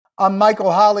I'm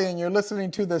Michael Holly, and you're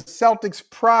listening to the Celtics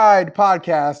Pride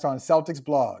podcast on Celtics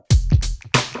Blog.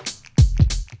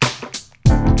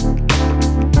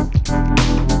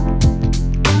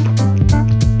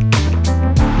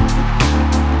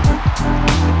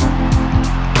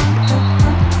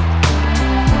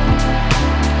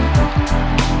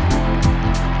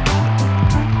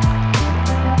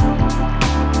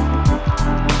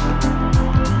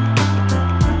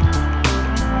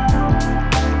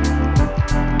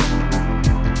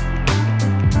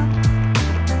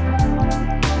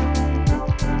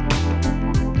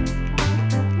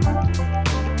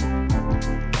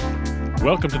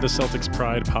 Welcome to the Celtics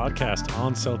Pride podcast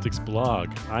on Celtics Blog.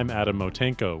 I'm Adam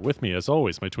Motenko. With me, as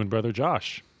always, my twin brother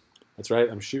Josh. That's right.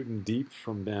 I'm shooting deep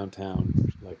from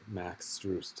downtown like Max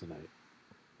Strus tonight.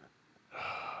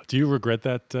 Do you regret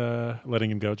that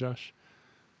letting him go, Josh?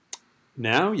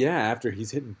 Now, yeah, after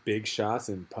he's hitting big shots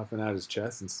and puffing out his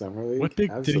chest in Summer League. What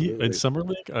big Absolutely. did he in Summer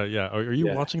League? Yeah. Are you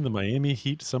Yeah. watching the Miami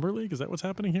Heat Summer League? Is that what's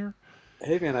happening here?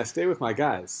 Hey, man, I stay with my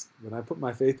guys. When I put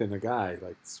my faith in a guy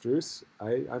like Strus,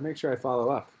 I make sure I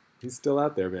follow up. He's still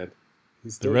out there, man.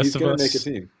 He's going to make a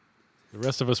team. The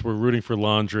rest of us were rooting for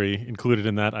laundry. Included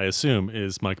in that, I assume,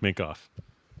 is Mike Minkoff.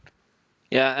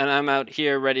 Yeah, and I'm out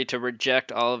here ready to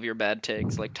reject all of your bad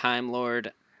takes, like Time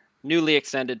Lord, newly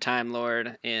extended Time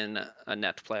Lord in a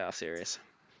net playoff series.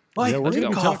 Mike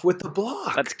Minkoff with the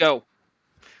block. Let's go.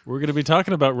 We're going to be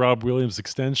talking about Rob Williams'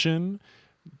 extension.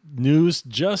 News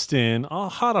just in,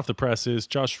 hot off the presses,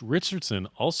 Josh Richardson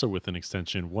also with an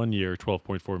extension, 1 year,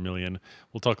 $12.4 million.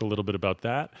 We'll talk a little bit about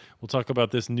that. We'll talk about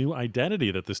this new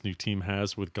identity that this new team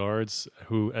has with guards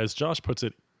who, as Josh puts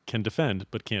it, can defend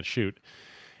but can't shoot.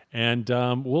 And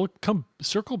we'll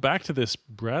circle back to this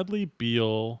Bradley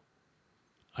Beal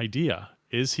idea.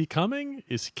 Is he coming?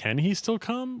 Can he still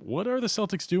come? What are the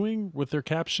Celtics doing with their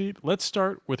cap sheet? Let's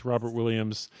start with Robert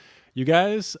Williams. You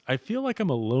guys, I feel like I'm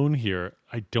alone here.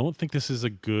 I don't think this is a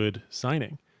good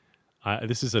signing.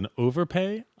 This is an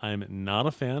overpay. I'm not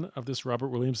a fan of this Robert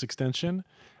Williams extension.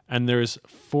 And there's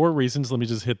 4 reasons. Let me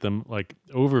just hit them like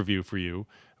overview for you.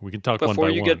 We can talk one by one. Before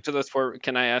you get to those 4,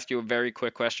 can I ask you a very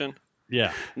quick question?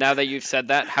 Yeah. Now that you've said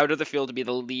that, how does it feel to be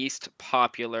the least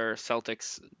popular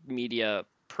Celtics media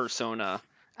persona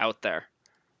out there,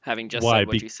 having just said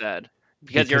what you said?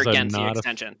 Because you're against the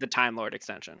extension, the Time Lord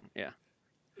extension. Yeah.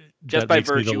 Just by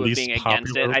virtue of being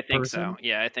against it, I think so.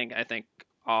 Yeah, I think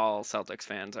all Celtics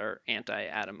fans are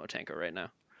anti-Adam Motenko right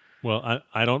now. Well,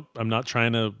 I'm not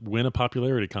trying to win a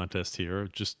popularity contest here.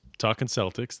 Just talking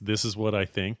Celtics. This is what I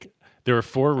think. There are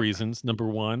 4 reasons. Number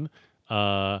 1,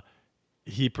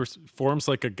 he performs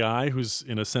like a guy who's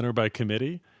in a center by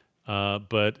committee,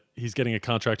 but he's getting a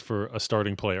contract for a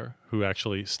starting player who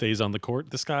actually stays on the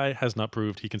court. This guy has not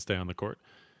proved he can stay on the court.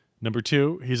 Number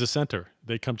 2, he's a center.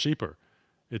 They come cheaper.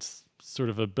 It's sort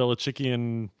of a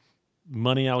Belichickian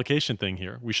money allocation thing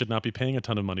here. We should not be paying a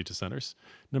ton of money to centers.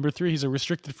 Number 3, he's a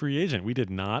restricted free agent. We did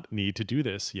not need to do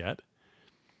this yet.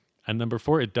 And number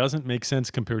 4, it doesn't make sense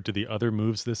compared to the other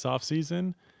moves this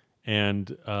offseason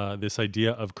and this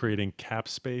idea of creating cap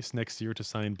space next year to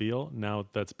sign Beal. Now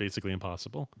that's basically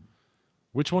impossible.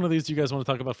 Which one of these do you guys want to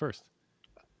talk about first?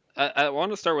 I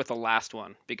want to start with the last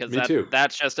one because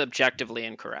that's just objectively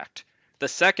incorrect. The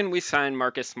second we sign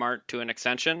Marcus Smart to an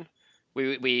extension,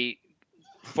 we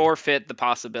forfeit the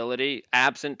possibility,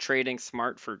 absent trading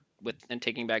Smart and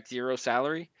taking back 0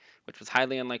 salary, which was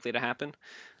highly unlikely to happen.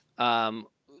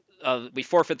 We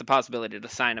forfeit the possibility to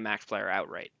sign a max player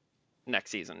outright next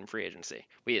season in free agency.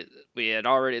 We had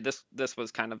already this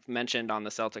was kind of mentioned on the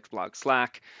Celtics blog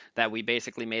Slack that we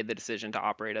basically made the decision to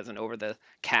operate as an over the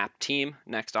cap team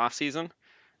next offseason.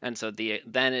 And so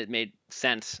then it made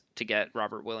sense to get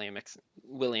Robert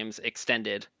Williams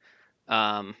extended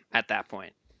at that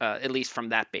point, at least from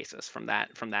that basis, from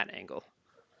that angle.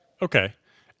 Okay.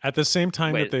 At the same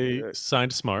time that they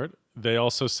signed Smart, they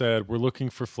also said we're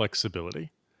looking for flexibility.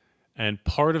 And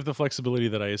part of the flexibility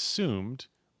that I assumed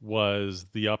was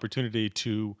the opportunity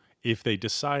to, if they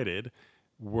decided,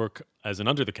 work as an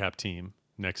under the cap team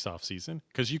next offseason,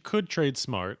 because you could trade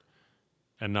Smart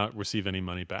and not receive any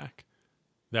money back.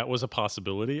 That was a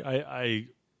possibility. I'm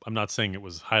not saying it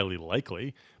was highly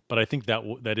likely, but I think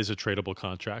that is a tradable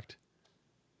contract.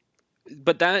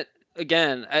 But that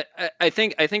again, I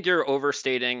think you're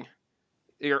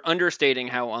understating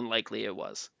how unlikely it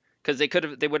was, because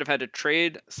they would have had to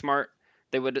trade Smart.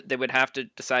 They would have to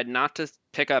decide not to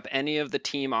pick up any of the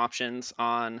team options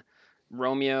on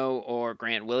Romeo or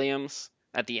Grant Williams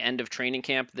at the end of training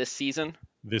camp this season.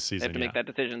 They have to make that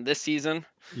decision this season.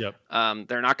 Yep.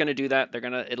 They're not going to do that. They're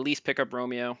going to at least pick up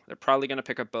Romeo. They're probably going to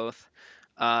pick up both.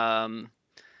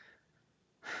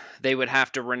 they would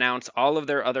have to renounce all of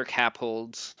their other cap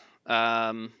holds.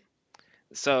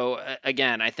 So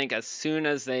again, I think as soon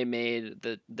as they made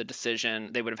the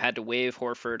decision, they would have had to waive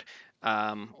Horford,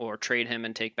 or trade him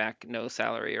and take back no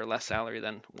salary or less salary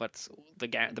than what's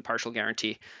the partial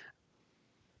guarantee.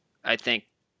 I think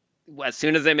as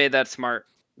soon as they made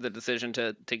the decision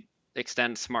to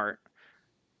extend Smart,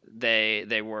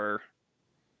 they were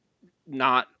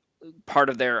not part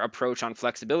of their approach on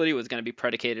flexibility was going to be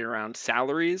predicated around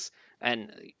salaries,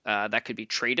 and that could be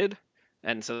traded,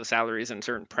 and so salaries in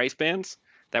certain price bands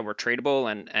that were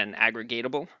tradable and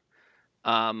aggregatable,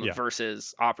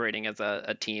 versus operating as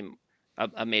a team,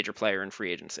 a major player in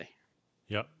free agency.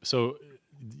 Yeah. So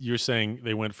you're saying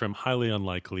they went from highly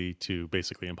unlikely to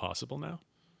basically impossible now,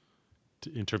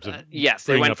 in terms of yes,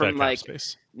 they freeing went up that from cap like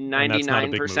space. And that's not a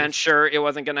big 99% move. sure it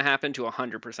wasn't going to happen to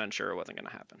 100% sure it wasn't going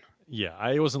to happen. Yeah,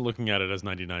 I wasn't looking at it as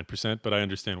 99%, but I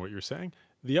understand what you're saying.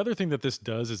 The other thing that this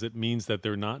does is it means that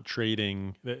they're not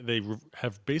trading. They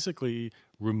have basically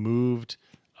removed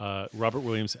Robert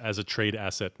Williams as a trade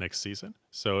asset next season.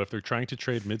 So if they're trying to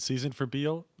trade midseason for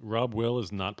Beal, Rob Will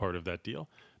is not part of that deal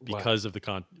because of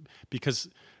because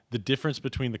the difference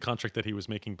between the contract that he was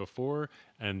making before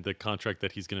and the contract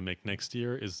that he's going to make next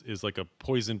year is like a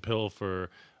poison pill for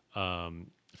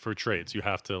trades. You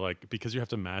have to because you have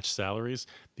to match salaries.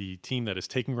 The team that is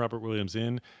taking Robert Williams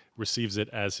in receives it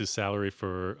as his salary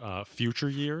for future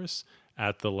years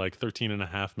at the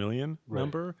 $13.5 million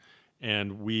number,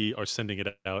 and we are sending it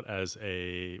out as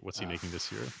a what's he making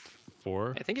this year?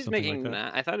 4? I think he's something making. like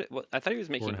that. I thought he was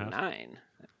making 4.5? 9.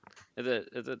 Is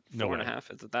it No four and a way. half?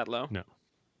 Is it that low? No,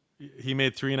 he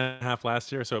made 3.5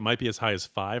 last year, so it might be as high as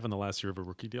 5 in the last year of a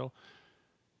rookie deal.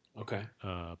 Okay.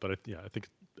 But I think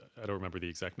I don't remember the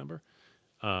exact number.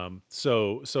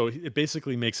 So it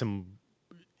basically makes him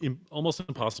almost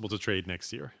impossible to trade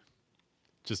next year,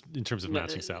 just in terms of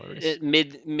matching salaries.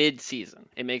 Mid season,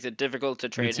 it makes it difficult to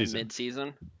trade him Mid-season. mid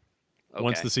season. Okay.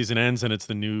 Once the season ends and it's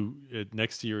the new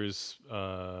next year's,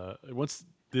 once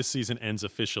this season ends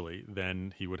officially,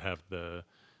 then he would have the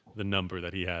number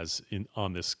that he has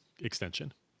on this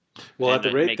extension. Well, and at the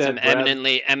it rate makes that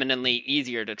him eminently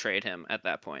easier to trade him at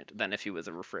that point than if he was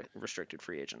a restricted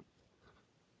free agent.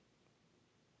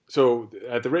 So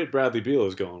at the rate Bradley Beal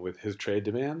is going with his trade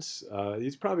demands,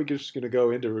 he's probably just going to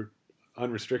go into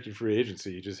unrestricted free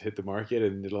agency. You just hit the market,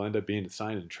 and it'll end up being a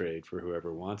sign and trade for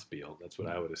whoever wants Beal. That's what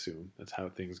I would assume. That's how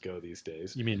things go these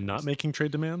days. You mean not making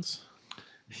trade demands?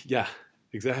 Yeah,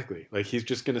 exactly. Like he's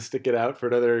just going to stick it out for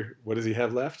another. What does he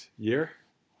have left? Year,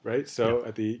 right? So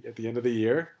at the end of the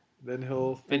year, then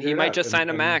he'll. And he might just sign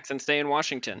a max and stay in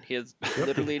Washington. He has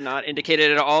literally not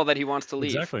indicated at all that he wants to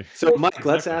leave. Exactly. So, Mike,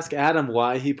 let's ask Adam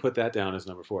why he put that down as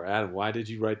number 4. Adam, why did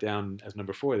you write down as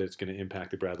number 4 that it's going to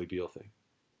impact the Bradley Beal thing?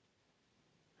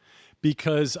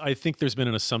 Because I think there's been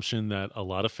an assumption that a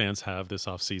lot of fans have this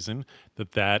offseason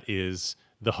that is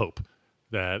the hope.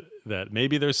 That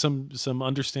maybe there's some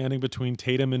understanding between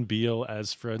Tatum and Beal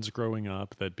as friends growing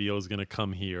up, that Beal is going to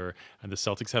come here, and the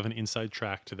Celtics have an inside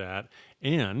track to that.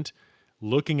 And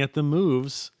looking at the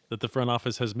moves that the front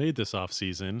office has made this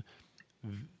offseason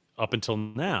up until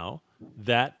now,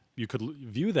 that you could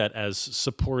view that as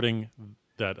supporting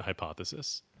that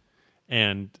hypothesis.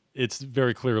 And it's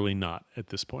very clearly not at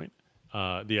this point.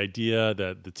 The idea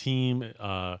that the team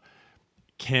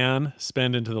can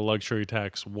spend into the luxury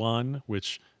tax one,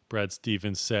 which Brad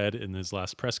Stevens said in his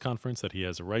last press conference that he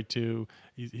has a right to.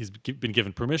 He's been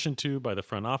given permission to by the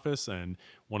front office, and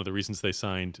one of the reasons they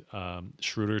signed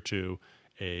Schroeder to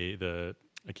I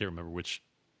can't remember which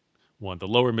one, the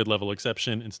lower mid-level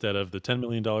exception instead of the $10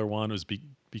 million one was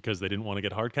because they didn't want to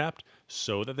get hard capped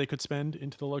so that they could spend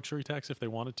into the luxury tax if they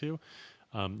wanted to.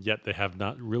 Yet they have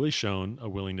not really shown a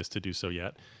willingness to do so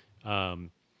yet. I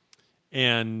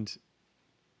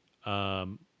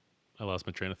lost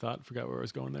my train of thought. Forgot where I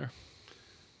was going there.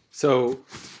 So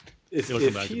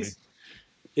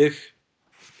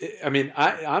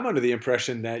I'm under the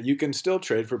impression that you can still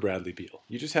trade for Bradley Beal.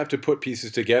 You just have to put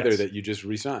pieces together that you just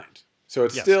re-signed. So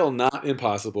it's still not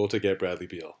impossible to get Bradley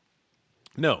Beal.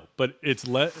 No, but it's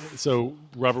so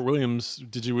Robert Williams,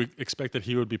 did you expect that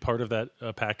he would be part of that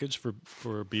package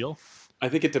for Beal? I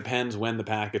think it depends when the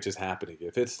package is happening.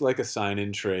 If it's like a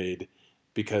sign-in trade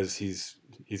because he's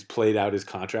played out his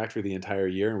contract for the entire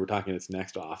year and we're talking it's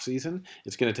next offseason,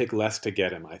 it's going to take less to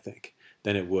get him, I think,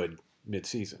 than it would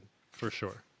mid-season. For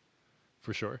sure.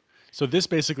 So this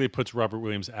basically puts Robert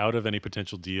Williams out of any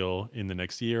potential deal in the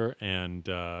next year, and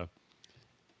to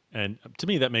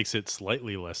me that makes it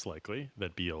slightly less likely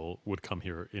that Beal would come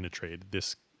here in a trade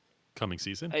this coming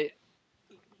season. This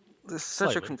is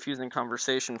such a confusing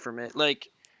conversation for me. Like,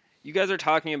 you guys are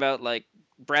talking about like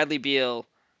Bradley Beal,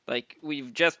 like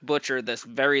we've just butchered this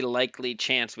very likely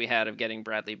chance we had of getting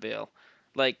Bradley Beal,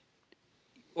 like,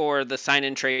 or the sign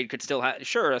and trade could still happen.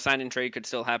 Sure, a sign and trade could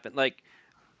still happen. Like,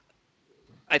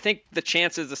 I think the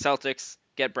chances the Celtics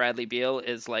get Bradley Beal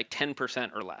is like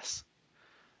 10% or less.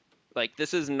 Like,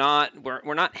 this is not,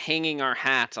 we're not hanging our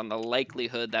hats on the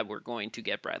likelihood that we're going to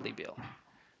get Bradley Beal.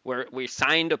 We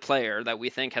signed a player that we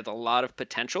think has a lot of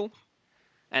potential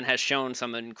and has shown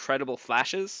some incredible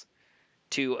flashes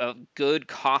to a good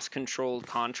cost controlled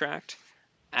contract.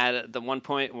 At the one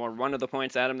point, or one of the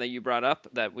points, Adam, that you brought up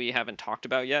that we haven't talked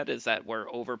about yet is that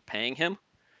we're overpaying him.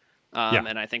 Yeah.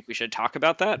 And I think we should talk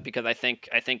about that because I think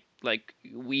like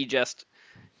we just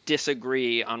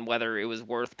disagree on whether it was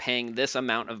worth paying this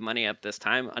amount of money at this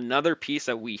time. Another piece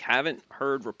that we haven't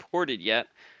heard reported yet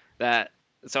that,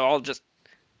 so I'll just,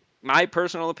 my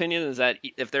personal opinion is that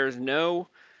if there's no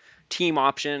team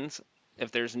options,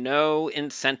 if there's no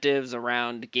incentives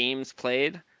around games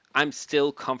played, I'm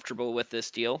still comfortable with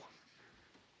this deal.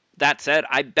 That said,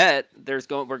 I bet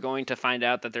we're going to find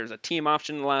out that there's a team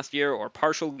option in the last year or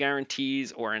partial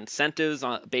guarantees or incentives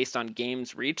based on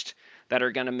games reached that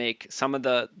are going to make some of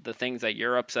the things that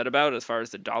you're upset about as far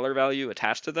as the dollar value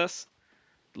attached to this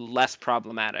less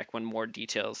problematic when more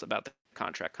details about the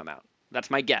contract come out.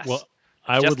 That's my guess. Well, It's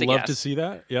I would just a love to guess. see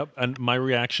that. Yep. And my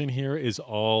reaction here is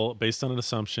all based on an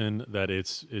assumption that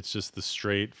it's just the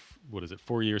straight, what is it,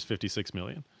 4 years, 56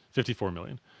 million, 54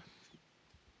 million,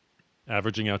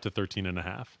 averaging out to 13 and a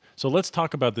half. So let's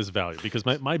talk about this value because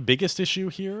my biggest issue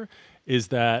here is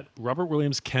that Robert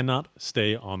Williams cannot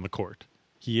stay on the court.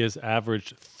 He has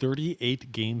averaged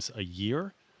 38 games a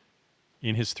year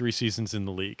in his 3 seasons in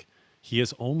the league. He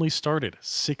has only started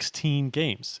 16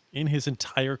 games in his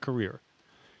entire career.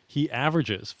 He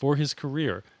averages for his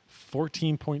career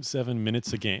 14.7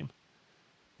 minutes a game,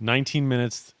 19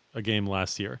 minutes a game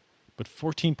last year, but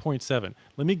 14.7.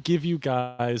 Let me give you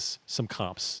guys some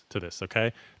comps to this,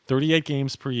 okay? 38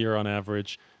 games per year on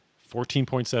average,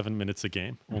 14.7 minutes a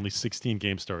game, only 16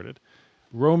 games started.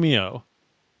 Romeo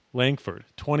Langford,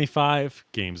 25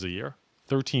 games a year,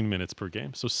 13 minutes per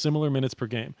game. So similar minutes per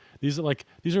game. These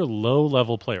are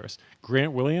low-level players.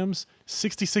 Grant Williams,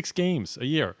 66 games a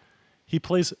year.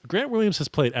 Grant Williams has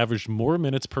averaged more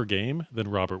minutes per game than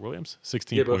Robert Williams,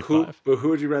 Yeah, but 16.5. who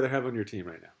would you rather have on your team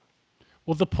right now?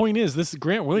 Well, the point is, this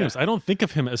Grant Williams, Yeah. I don't think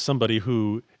of him as somebody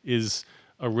who is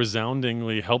a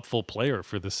resoundingly helpful player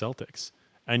for the Celtics.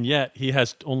 And yet he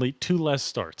has only 2 less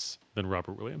starts than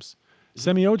Robert Williams.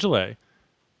 Semi Ojeleye,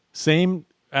 same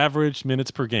average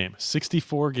minutes per game,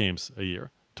 64 games a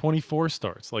year, 24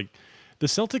 starts. Like, the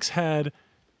Celtics had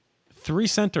 3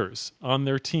 centers on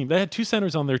their team. They had 2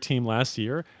 centers on their team last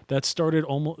year that started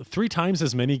almost 3 times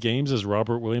as many games as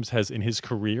Robert Williams has in his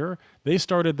career. They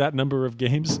started that number of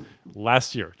games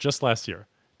last year, just last year.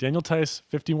 Daniel Tice,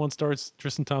 51 starts,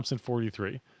 Tristan Thompson,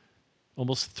 43.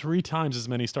 Almost 3 times as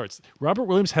many starts. Robert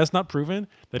Williams has not proven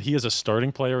that he is a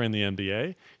starting player in the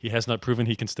NBA. He has not proven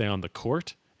he can stay on the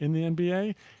court in the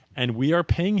NBA. And we are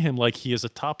paying him like he is a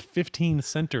top 15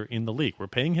 center in the league. We're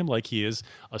paying him like he is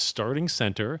a starting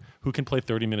center who can play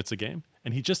 30 minutes a game.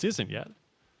 And he just isn't yet.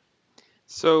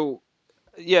 So,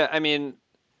 yeah, I mean,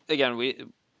 again,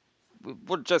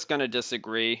 we're just going to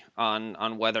disagree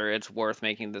on whether it's worth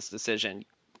making this decision.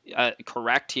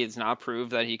 Correct, he has not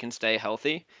proved that he can stay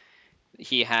healthy.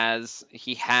 He has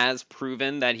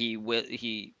proven that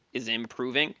he is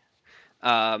improving,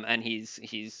 and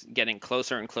he's getting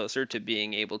closer and closer to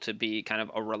being able to be kind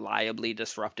of a reliably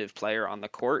disruptive player on the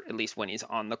court, at least when he's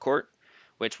on the court,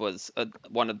 which was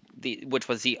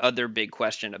the other big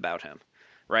question about him,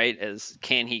 right? Is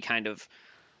can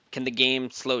the game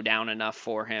slow down enough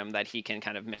for him that he can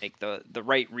kind of make the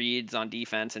right reads on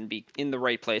defense and be in the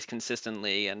right place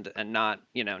consistently and not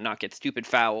not get stupid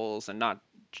fouls and not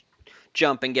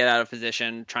jump and get out of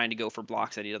position trying to go for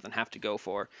blocks that he doesn't have to go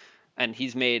for. And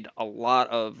he's made a lot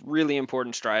of really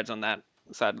important strides on that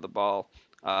side of the ball.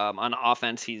 On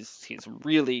offense, he's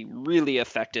really really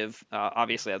effective.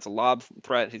 Obviously, as a lob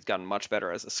threat, he's gotten much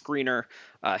better as a screener.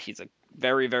 He's a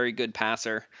very very good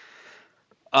passer.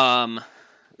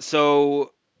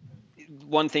 So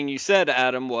one thing you said,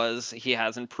 Adam, was he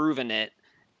hasn't proven it.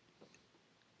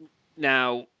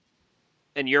 Now,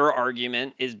 and your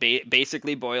argument is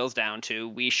basically boils down to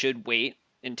we should wait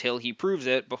until he proves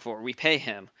it before we pay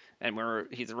him. And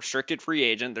he's a restricted free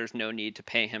agent. There's no need to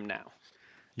pay him now.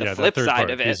 The Yeah, that flip third side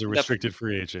part. of it, He's a restricted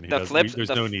free agent. the flip There's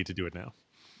no need to do it now.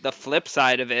 the flip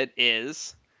side of it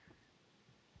is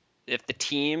if the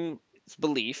team's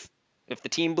belief, if the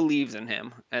team believes in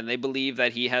him and they believe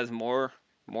that he has more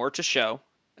to show,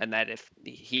 and that if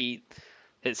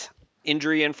his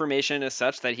injury information is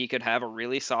such that he could have a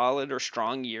really solid or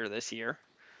strong year this year.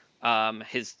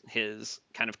 His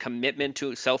kind of commitment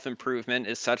to self improvement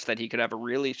is such that he could have a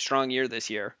really strong year this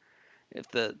year. If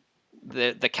the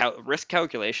risk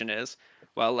calculation is,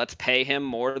 well, let's pay him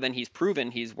more than he's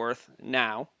proven he's worth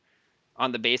now,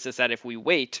 on the basis that if we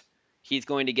wait, he's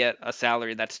going to get a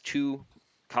salary that's too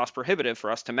cost prohibitive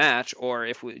for us to match, or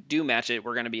if we do match it,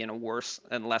 we're going to be in a worse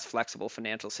and less flexible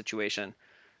financial situation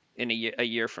in a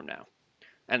year from now.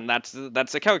 And that's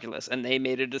the calculus. And they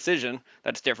made a decision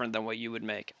that's different than what you would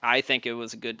make. I think it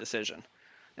was a good decision,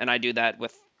 and I do that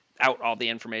without all the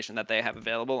information that they have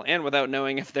available and without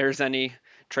knowing if there's any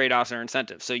trade-offs or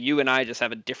incentives. So you and I just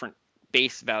have a different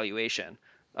base valuation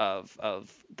of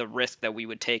the risk that we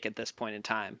would take at this point in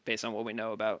time based on what we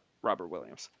know about Robert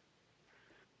Williams.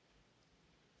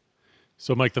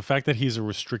 So, Mike, the fact that he's a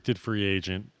restricted free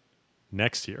agent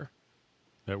next year,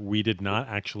 that we did not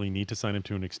actually need to sign him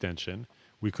to an extension,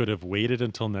 we could have waited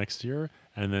until next year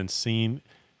and then seen,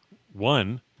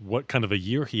 one, what kind of a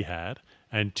year he had,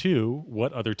 and two,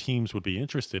 what other teams would be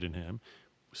interested in him,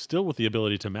 still with the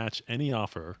ability to match any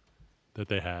offer that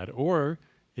they had, or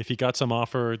if he got some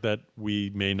offer that we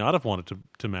may not have wanted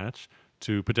to match,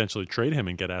 to potentially trade him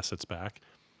and get assets back.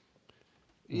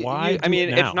 Why I do it mean,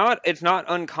 now? it's not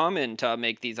uncommon to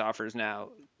make these offers now.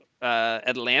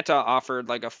 Atlanta offered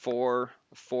like a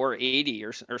 480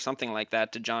 or something like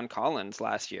that to John Collins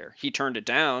last year. He turned it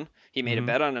down. He made a Mhm.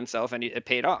 bet on himself, and it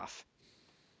paid off.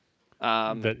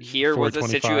 That Here was a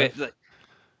 425? situation.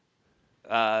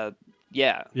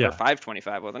 Yeah, or Yeah.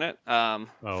 525, wasn't it? Oh, I Four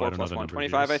don't know plus the number of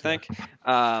 125, I years.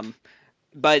 Yeah. think.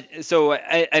 But so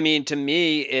I mean, to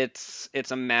me, it's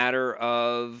a matter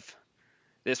of,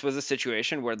 this was a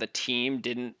situation where the team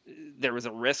didn't. There was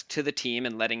a risk to the team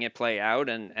in letting it play out,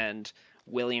 and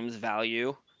Williams'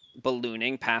 value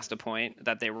ballooning past a point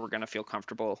that they were going to feel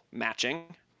comfortable matching.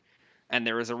 And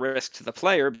there was a risk to the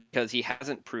player because he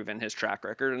hasn't proven his track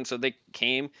record, and so they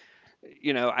came.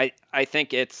 I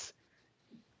think it's.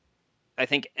 I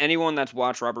think anyone that's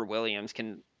watched Robert Williams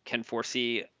can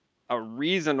foresee a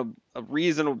reasonable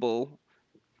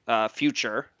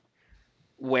future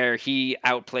where he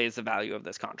outplays the value of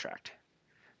this contract.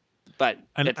 But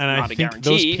And it's I not a think those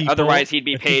guarantee. people Otherwise, he'd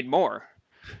be I think paid more.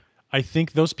 I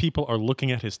think those people are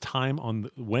looking at his time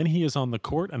when he is on the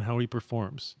court and how he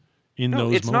performs in No,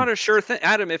 those it's not a moments. sure thing.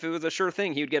 Adam, if it was a sure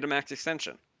thing, he would get a max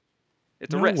extension.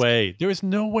 It's a No risk. way. There is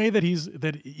no way that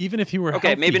even if he were Okay,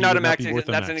 healthy, maybe he not a would not max. be worth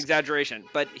a That's an max. exaggeration,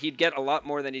 but he'd get a lot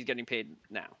more than he's getting paid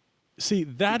now. See,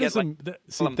 He'd that get is like he'd get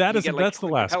like that's the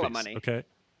Clint last Capella piece. money. Okay.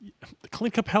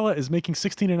 Clint Capella is making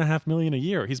 16.5 million a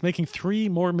year. He's making 3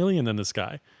 more million than this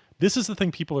guy. This is the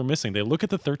thing people are missing. They look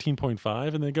at the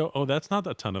 13.5 and they go, "Oh, that's not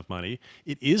a ton of money."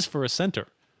 It is for a center.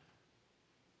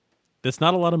 That's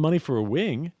not a lot of money for a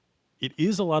wing. It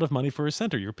is a lot of money for a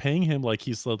center. You're paying him like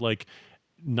he's the like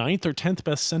ninth or 10th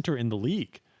best center in the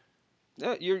league.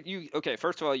 No, you okay.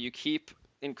 First of all, you keep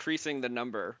increasing the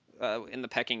number in the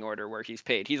pecking order where he's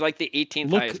paid. He's like the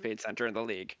 18th Look, highest paid center in the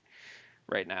league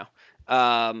right now.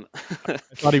 I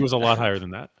thought he was a lot higher than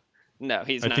that. No,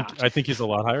 he's I think not. I think he's a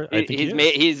lot higher. I think he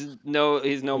is. He's no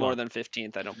Hold more on. than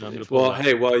 15th. I don't I'm going to believe. pull it Well, up.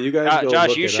 hey, while you guys go Josh,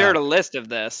 look you it shared a up, list of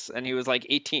this, and he was like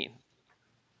 18.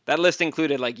 That list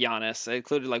included like Giannis. It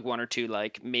included like one or two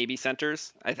like maybe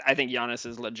centers. I think Giannis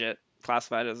is legit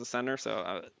classified as a center,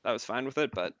 so I was fine with it.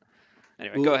 But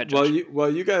anyway, go ahead, Josh. while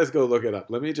you guys go look it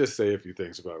up, let me just say a few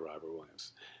things about Robert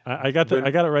Williams. I When got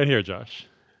it right here, Josh.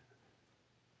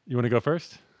 You want to go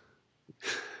first?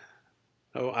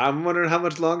 I'm wondering how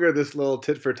much longer this little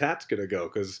tit for tat's gonna go,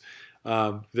 because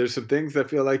there's some things that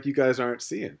feel like you guys aren't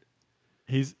seeing.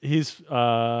 He is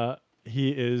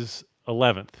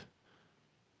 11th.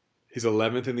 He's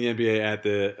 11th in the NBA at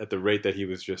the rate that he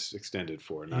was just extended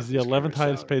for, He's not the his 11th current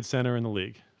highest salary. paid center in the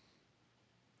league.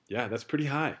 Yeah, that's pretty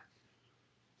high.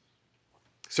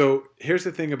 So here's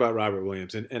the thing about Robert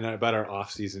Williams and about our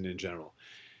offseason in general.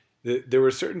 There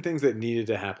were certain things that needed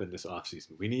to happen this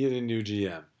offseason. We needed a new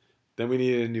GM. Then we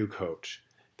needed a new coach.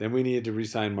 Then we needed to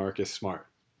re-sign Marcus Smart,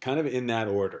 kind of in that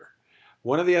order.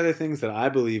 One of the other things that I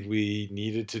believe we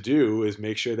needed to do is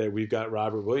make sure that we've got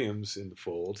Robert Williams in the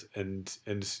fold and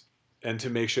to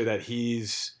make sure that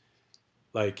he's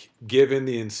like given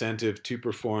the incentive to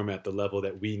perform at the level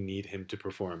that we need him to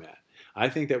perform at. I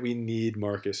think that we need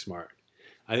Marcus Smart.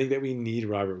 I think that we need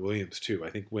Robert Williams too. I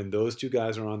think when those two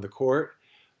guys are on the court,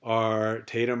 our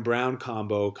Tatum Brown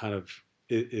combo kind of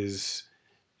is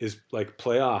like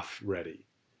playoff ready.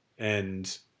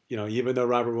 And even though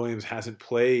Robert Williams hasn't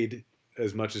played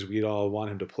as much as we'd all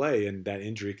want him to play, and that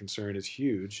injury concern is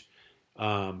huge,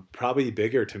 probably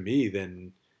bigger to me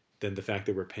than the fact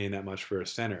that we're paying that much for a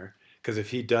center. Because if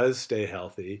he does stay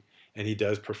healthy and he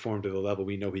does perform to the level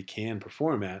we know he can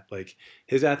perform at, like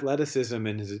his athleticism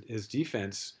and his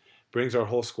defense brings our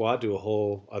whole squad to a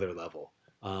whole other level.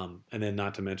 And then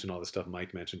not to mention all the stuff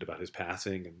Mike mentioned about his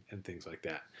passing and things like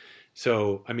that.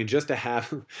 So, I mean, just to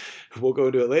have, we'll go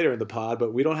into it later in the pod,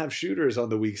 but we don't have shooters on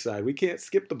the weak side. We can't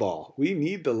skip the ball. We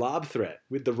need the lob threat.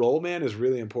 The roll man is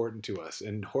really important to us,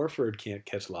 and Horford can't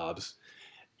catch lobs.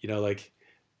 Like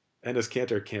Ennis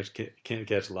Cantor can't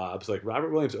catch lobs. Like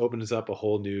Robert Williams opens up a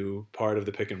whole new part of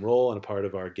the pick and roll and a part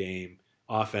of our game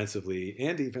offensively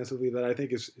and defensively that I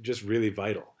think is just really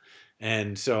vital.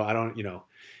 And so I don't,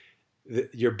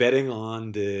 you're betting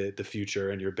on the future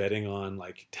and you're betting on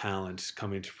like talent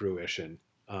coming to fruition.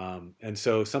 And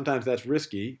so sometimes that's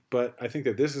risky, but I think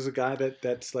that this is a guy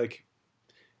that's like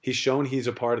he's shown he's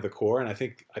a part of the core, and I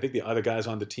think the other guys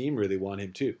on the team really want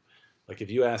him too. Like if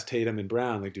you ask Tatum and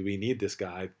Brown, like, do we need this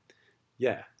guy?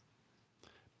 Yeah.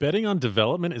 Betting on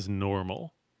development is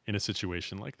normal in a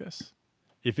situation like this.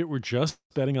 If it were just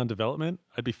betting on development,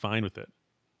 I'd be fine with it.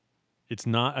 It's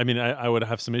not. I mean, I would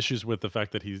have some issues with the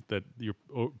fact that you're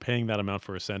paying that amount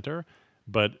for a center,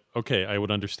 but okay, I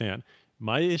would understand.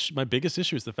 My biggest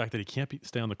issue is the fact that he can't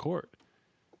stay on the court.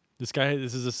 This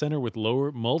is a center with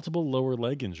multiple lower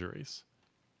leg injuries,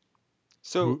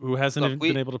 So who hasn't look, even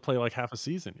been able to play like half a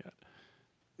season yet.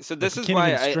 so Like this he is can't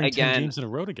why even string 10 again, games in a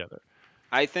row together.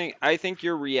 I think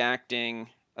you're reacting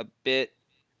a bit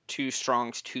too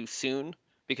strong too soon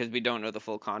because we don't know the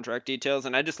full contract details.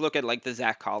 And I just look at like the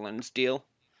Zach Collins deal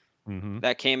Mm-hmm.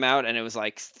 that came out, and it was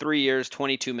like 3 years,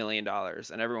 $22 million,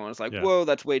 and everyone was like, Yeah. "Whoa,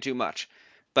 that's way too much."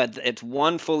 But it's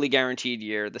one fully guaranteed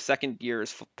year. The second year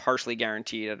is partially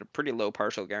guaranteed at a pretty low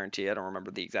partial guarantee. I don't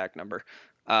remember the exact number.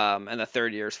 And the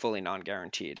third year is fully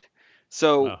non-guaranteed.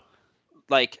 So Wow.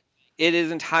 like it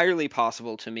is entirely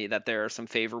possible to me that there are some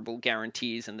favorable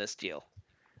guarantees in this deal,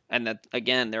 and that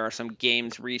again there are some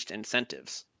games reached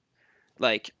incentives.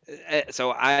 Like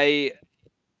so I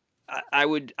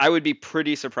would be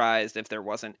pretty surprised if there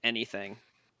wasn't anything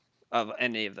of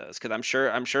any of those, because I'm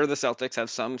sure the Celtics have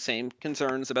some same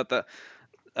concerns about the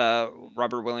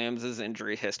Robert Williams'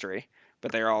 injury history,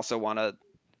 but they also want to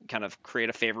kind of create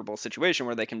a favorable situation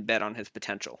where they can bet on his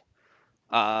potential.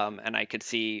 And I could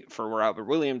see for Robert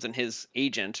Williams and his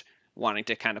agent wanting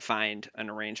to kind of find an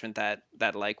arrangement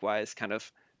that likewise kind of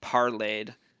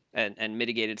parlayed and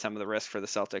mitigated some of the risk for the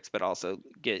Celtics, but also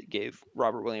gave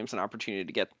Robert Williams an opportunity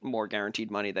to get more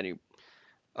guaranteed money than he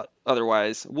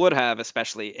otherwise would have,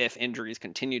 especially if injuries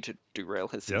continue to derail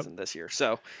his Yep. season this year.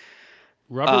 So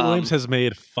Robert Williams has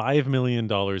made $5 million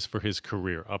for his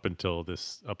career up until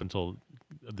this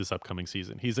upcoming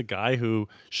season. He's a guy who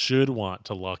should want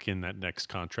to lock in that next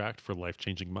contract for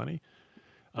life-changing money.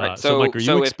 right. So Mike, are you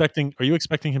So if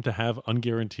expecting him to have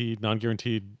unguaranteed,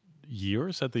 non-guaranteed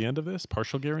years at the end of this,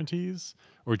 partial guarantees,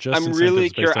 or just I'm really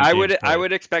incentives based curious. on games I played?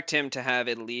 would expect him to have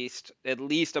at least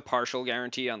a partial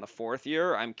guarantee on the fourth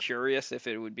year. I'm curious if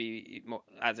it would be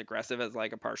as aggressive as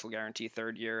like a partial guarantee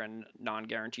third year and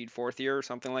non-guaranteed fourth year or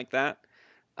something like that,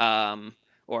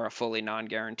 or a fully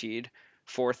non-guaranteed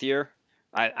fourth year.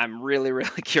 I'm really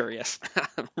really curious.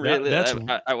 That Really, that's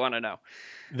I want to know.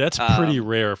 that's pretty Um,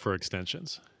 rare for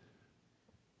extensions.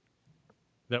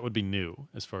 That would be new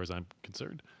as far as I'm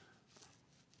concerned,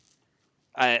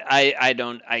 I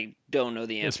don't know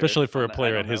the answer especially for on a that. I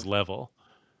player at don't his know. level.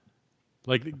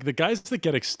 Like the guys that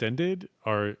get extended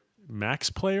are max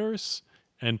players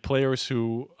and players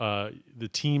who the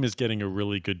team is getting a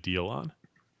really good deal on.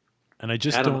 And I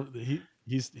just Adam, don't.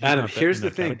 He's Adam, not that in here's the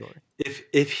that thing. category.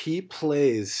 If he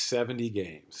plays 70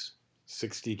 games,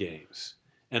 60 games,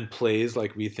 and plays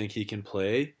like we think he can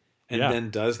play, and Yeah. then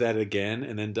does that again,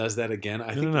 and then does that again,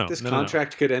 I No, no, think that no, this no, no, no.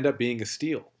 contract could end up being a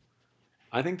steal.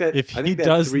 I think If he that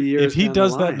does, 3 years down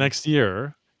the that line, next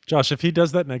year, Josh, if he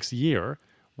does that next year,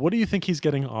 what do you think he's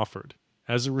getting offered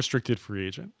as a restricted free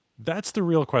agent? That's the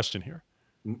real question here.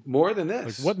 more than Like,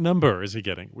 this. what number is he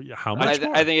getting? How I, much I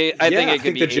more? think yeah, I it could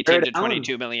think the be 18 Jared to Allen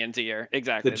 22 million a year. the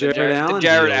Exactly. Jared The Allen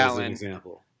Jared deal is an Allen.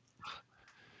 example.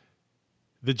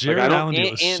 The Like I Jared don't Allen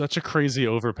deal is And such a crazy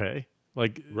overpay,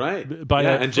 like right.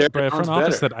 Yeah, and Jared by a Allen's front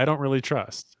office better. that I don't really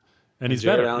trust. And And he's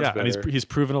Jared better, Allen's yeah, and better. he's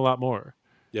proven a lot more.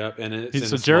 Yep, and it's in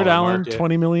So a Jared smaller Allen, market.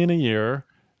 $20 million a year.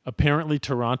 Apparently,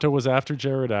 Toronto was after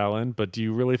Jared Allen, but do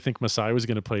you really think Masai was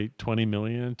going to play $20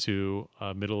 million to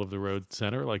a middle of the road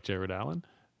center like Jared Allen?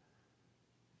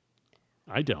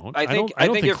 I don't. I think I I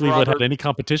don't think think if Cleveland had Robert. any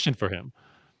competition for him.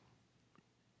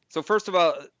 So first of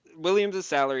all, Williams'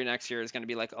 salary next year is going to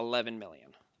be like 11 million.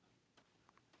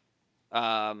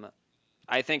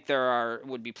 I think there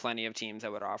would be plenty of teams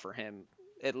that would offer him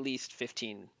at least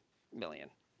 15 million.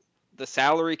 the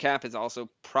salary cap is also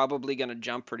probably going to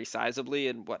jump pretty sizably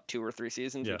in 2 or 3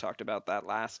 seasons. We Yeah. talked about that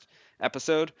last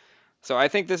episode. So I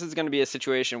think this is going to be a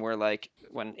situation where, like,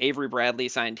 when Avery Bradley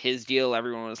signed his deal,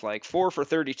 everyone was like 4 for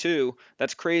 32.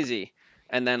 That's crazy.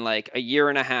 And then like a year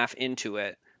and a half into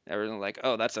it, everyone was like,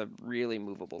 oh, that's a really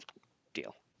movable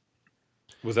deal.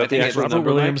 Was I that the think If actual Robert number,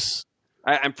 Mike? Williams,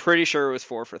 I'm pretty sure it was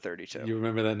 4 for 32. You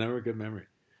remember that number? Good memory.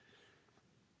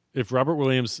 if Robert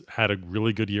Williams had a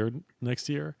really good year next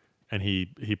year, and he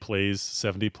plays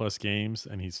 70 plus games,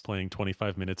 and he's playing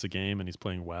 25 minutes a game, and he's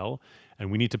playing well, and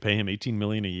we need to pay him 18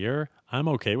 million a year, I'm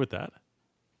okay with that.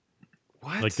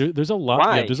 What? Like there's a lot.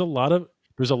 Why? Yeah, there's a lot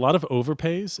of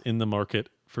overpays in the market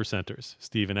for centers.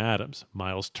 Steven Adams,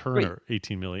 Miles Turner,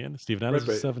 18 million. Steven Adams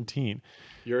but is 17.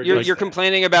 You're You're against you're that.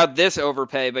 complaining about this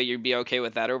overpay, but you'd be okay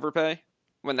with that overpay?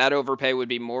 When that overpay would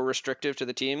be more restrictive to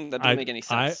the team? That doesn't I make any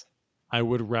I sense. I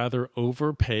would rather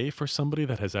overpay for somebody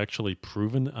that has actually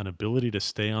proven an ability to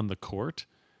stay on the court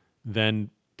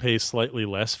than pay slightly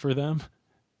less for them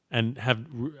and have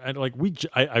and like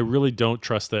I really don't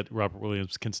trust that Robert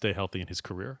Williams can stay healthy in his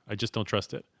career. I just don't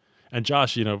trust it. And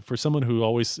Josh, for someone who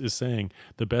always is saying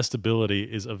the best ability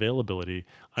is availability,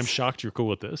 I'm shocked you're cool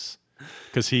with this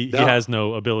because he No. has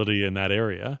no ability in that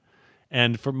area.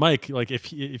 And for Mike, like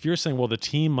if you're saying, well, the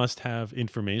team must have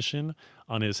information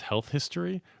on his health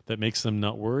history that makes them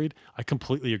not worried, I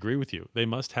completely agree with you. They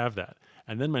must have that.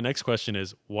 And then my next question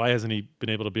is, why hasn't he been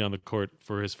able to be on the court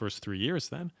for his first 3 years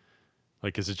then?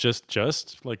 Like, is it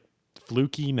just like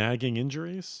fluky nagging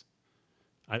injuries?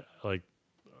 I like,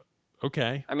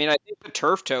 okay. I mean, I think the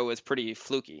turf toe was pretty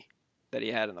fluky that he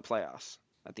had in the playoffs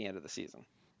at the end of the season.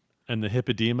 And the hip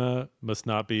edema must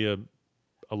not be a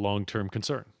long-term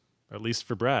concern, at least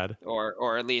for Brad.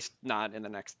 Or at least not in the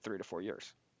next 3 to 4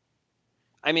 years.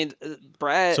 I mean,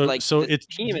 Brad, So like, so the it's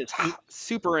team is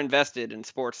super invested in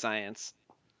sports science,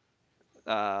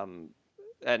 um,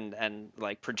 and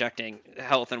like projecting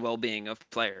health and well-being of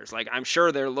players. Like, I'm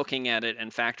sure they're looking at it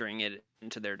and factoring it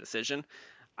into their decision.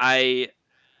 I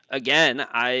Again,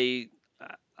 I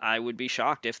would be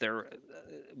shocked if there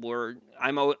were.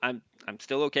 I'm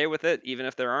still okay with it, even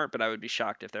if there aren't. But I would be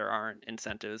shocked if there aren't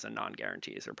incentives and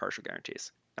non-guarantees or partial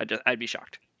guarantees. I'd be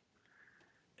shocked.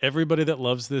 everybody that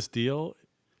loves this deal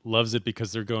loves it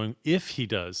because they're going, if he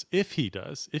can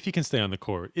stay on the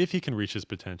court, if he can reach his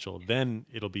potential, then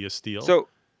it'll be a steal. So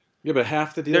Yeah, but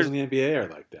half the deals there's in the NBA are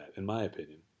like that, in my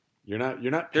opinion. You're not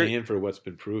there. paying for what's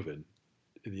been proven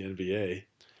in the NBA.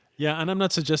 Yeah, and I'm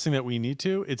not suggesting that we need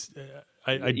to. It's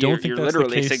I You're, don't think you're that's the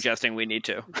literally case. suggesting we need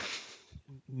to.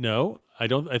 No, I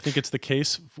don't. I think it's the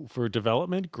case for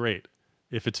development. Great.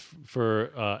 If it's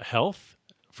for health,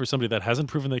 for somebody that hasn't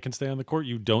proven they can stay on the court,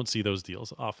 you don't see those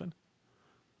deals often.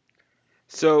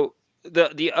 So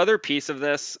the other piece of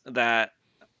this that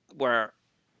where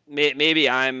maybe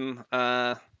I'm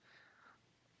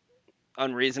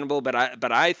unreasonable, but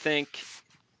I think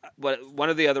one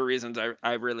of the other reasons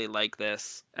I really like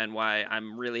this and why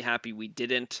I'm really happy we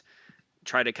didn't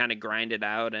try to kind of grind it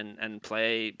out and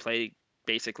play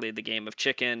basically the game of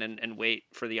chicken and wait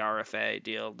for the RFA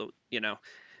deal.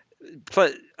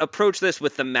 Approach this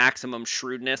with the maximum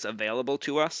shrewdness available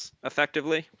to us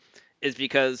effectively is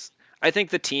because I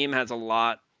think the team has a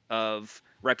lot of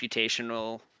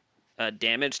reputational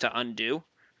damage to undo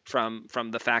from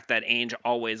the fact that Ainge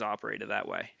always operated that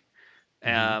way.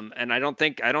 And I don't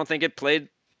think it played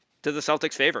to the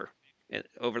Celtics' favor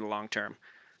over the long term.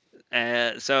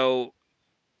 So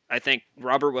I think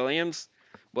Robert Williams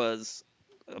was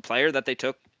a player that they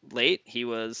took late. He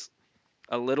was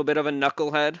a little bit of a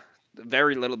knucklehead,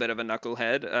 very little bit of a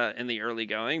knucklehead in the early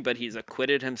going, but he's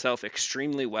acquitted himself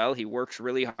extremely well. He works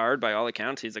really hard by all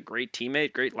accounts. He's a great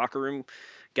teammate, great locker room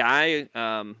guy,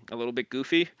 a little bit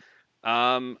goofy.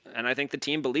 And I think the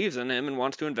team believes in him and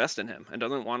wants to invest in him and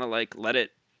doesn't want to like let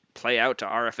it play out to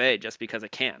RFA just because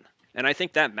it can. And I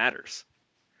think that matters.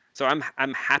 So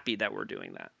I'm happy that we're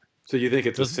doing that. So you think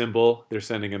it's a Doesn't- symbol? They're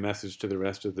sending a message to the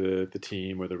rest of the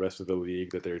team or the rest of the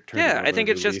league that they're turning Yeah, over I think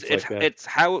a it's new just leaf like that? it's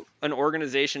how an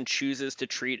organization chooses to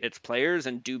treat its players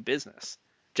and do business.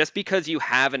 Just because you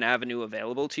have an avenue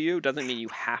available to you doesn't mean you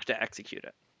have to execute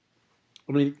it.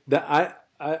 I mean,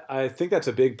 I think that's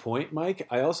a big point, Mike.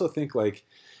 I also think like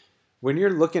when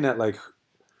you're looking at like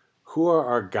who are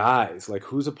our guys, like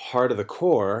who's a part of the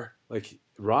core, like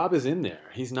Rob is in there.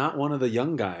 He's not one of the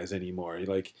young guys anymore.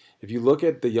 Like if you look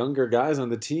at the younger guys on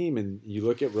the team and you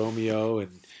look at Romeo and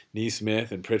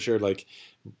Neesmith and Pritchard, like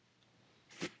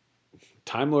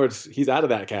Time Lord's, he's out of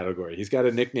that category. He's got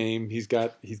a nickname. He's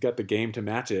got the game to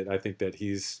match it. I think that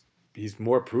he's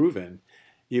more proven,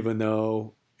 even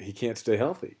though he can't stay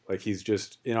healthy. Like he's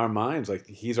just in our minds, like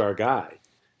he's our guy.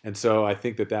 And so I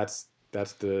think that's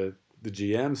the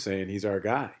GM saying he's our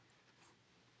guy.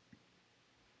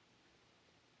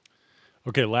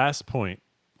 Okay, last point.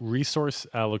 Resource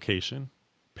allocation.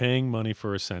 Paying money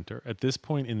for a center. At this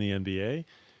point in the NBA,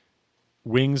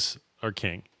 wings are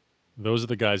king. Those are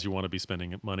the guys you want to be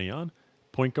spending money on.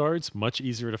 Point guards, much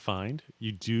easier to find.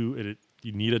 You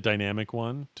need a dynamic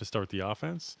one to start the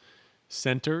offense.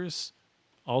 Centers,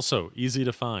 also easy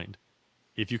to find.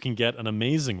 If you can get an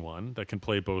amazing one that can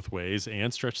play both ways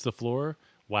and stretch the floor,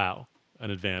 wow, an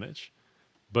advantage.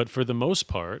 But for the most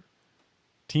part,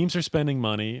 teams are spending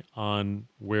money on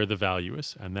where the value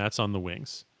is, and that's on the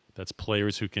wings. That's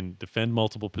players who can defend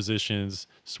multiple positions,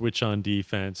 switch on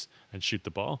defense, and shoot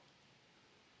the ball.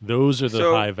 Those are the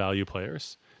So high value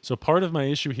players. So part of my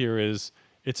issue here is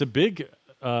it's a big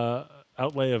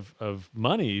outlay of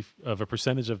money, of a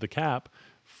percentage of the cap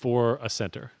for a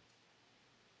center.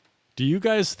 Do you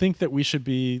guys think that we should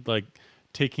be like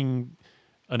taking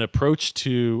an approach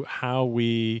to how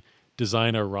we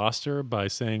design our roster by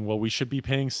saying, well, we should be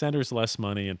paying centers less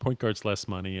money and point guards less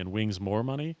money and wings more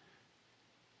money?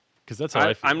 Because that's how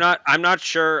I feel. I'm not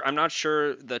sure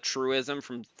the truism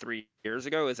from 3 years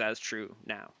ago is as true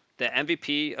now. The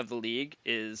MVP of the league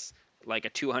is like a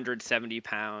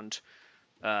 270-pound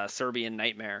Serbian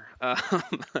nightmare, or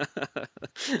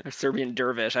Serbian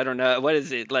dervish. I don't know what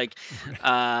is it like.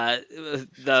 The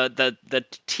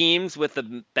teams with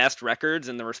the best records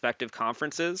in the respective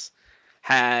conferences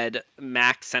had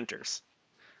max centers.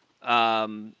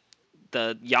 The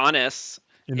Giannis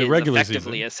In the is regular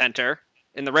effectively season. a center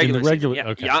in the In the regular season. regular, Yeah,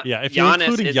 okay, yeah. If you're Giannis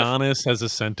including is Giannis as a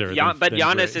center, then but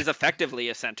Giannis great. is effectively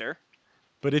a center.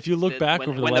 But if you look back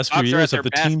over the When the last few Bucks are at years of their the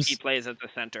best, he teams, plays as a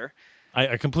center.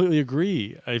 I completely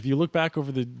agree. If you look back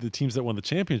over the teams that won the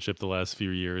championship the last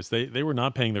few years, they were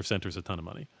not paying their centers a ton of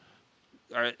money.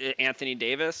 Or Anthony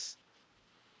Davis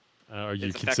Are you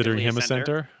is considering effectively a him a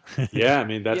center. center? Yeah, I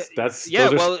mean Yeah, that's yeah.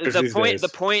 those are Well, centers these days. the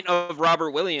point of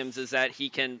Robert Williams is that he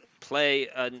can play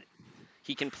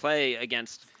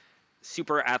against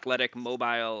super athletic,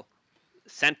 mobile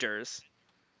centers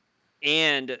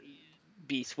and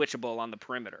be switchable on the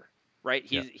perimeter. Right?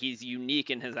 Yeah. He's unique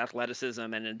in his athleticism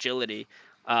and agility,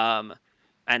 and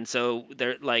so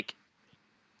there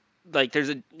there's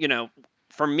a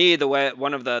for me the way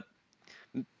one of the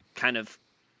kind of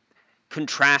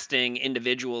contrasting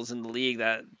individuals in the league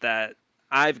that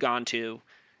I've gone to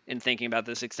in thinking about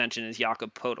this extension is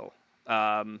Jakob Poeltl,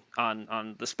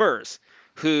 on the Spurs,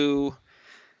 who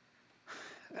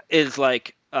is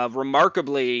like a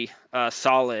remarkably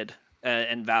solid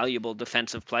and valuable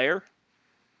defensive player.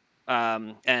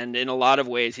 And in a lot of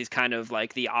ways, he's kind of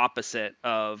like the opposite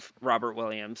of Robert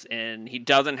Williams, and he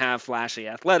doesn't have flashy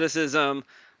athleticism.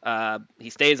 He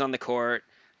stays on the court.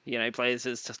 He plays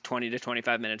his 20 to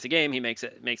 25 minutes a game. He makes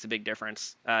a big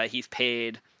difference. He's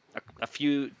paid a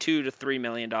few $2 to $3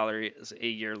 million a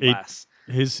year less.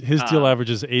 His deal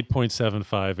averages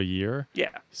 8.75 a year.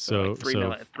 Yeah, So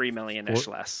like $3 million ish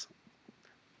less.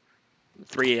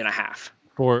 3.5.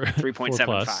 for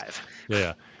 3.75.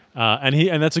 Yeah.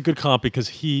 And that's a good comp because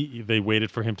they waited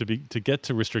for him to get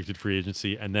to restricted free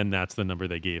agency, and then that's the number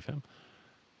they gave him.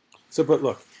 So, but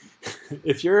look,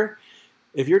 if you're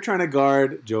trying to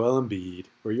guard Joel Embiid,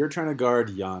 or you're trying to guard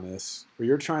Giannis, or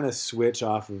you're trying to switch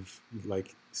LeBron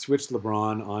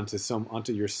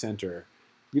onto your center,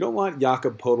 you don't want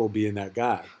Jakob Poeltl being that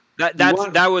guy. That was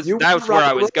where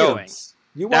I was going.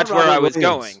 That's where I was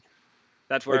going.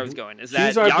 That's where I was going. Is that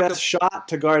he's our best shot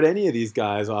to guard any of these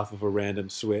guys off of a random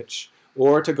switch,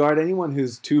 or to guard anyone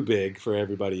who's too big for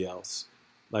everybody else,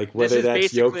 like whether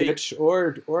that's Jokic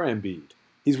or Embiid.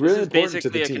 He's really important to the team. This is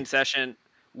basically a concession.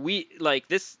 We like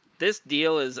this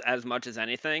deal is, as much as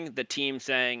anything, the team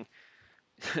saying,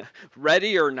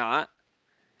 ready or not,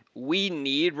 we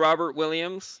need Robert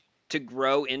Williams to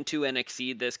grow into and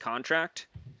exceed this contract,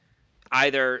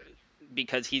 either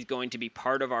because he's going to be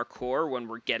part of our core when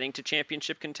we're getting to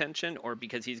championship contention, or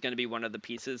because he's going to be one of the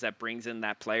pieces that brings in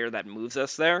that player that moves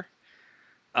us there.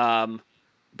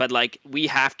 But like, we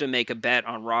have to make a bet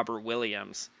on Robert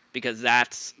Williams, because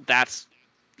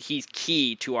he's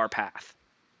key to our path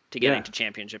to getting to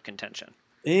championship contention.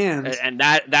 And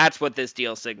that's what this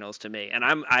deal signals to me. And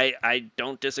I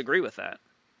don't disagree with that.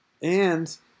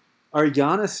 And our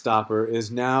Giannis stopper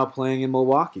is now playing in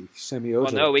Milwaukee. Semi Ojo.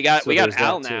 Well, no, we got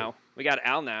Al now. We got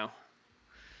Al now.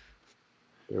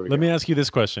 Let me ask you this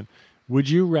question: would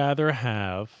you rather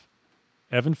have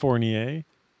Evan Fournier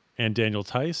and Daniel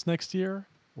Tice next year,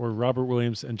 or Robert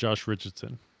Williams and Josh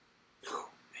Richardson? Oh,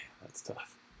 man, that's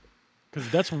tough.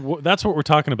 Because that's what we're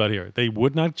talking about here. They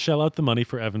would not shell out the money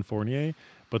for Evan Fournier,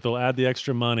 but they'll add the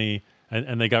extra money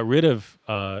and they got rid of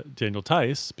Daniel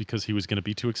Tice because he was going to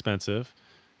be too expensive.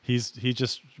 He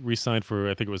just re-signed for,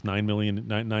 I think it was $9 million,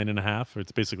 nine and a half.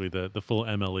 It's basically the full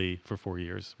MLE for 4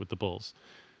 years with the Bulls.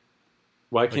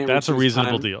 Why can't that's we a choose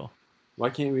reasonable deal. Why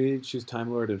can't we choose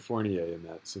Time Lord and Fournier in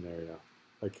that scenario?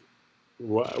 Like,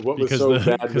 what was Because so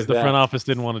bad because with the that? front office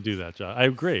didn't want to do that, John. I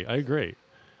agree.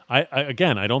 I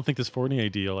again, I don't think this Fournier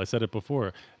deal. I said it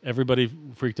before. Everybody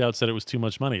freaked out, said it was too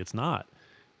much money. It's not.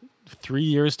 3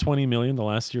 years, $20 million. The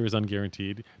last year is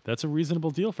unguaranteed. That's a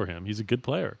reasonable deal for him. He's a good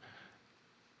player,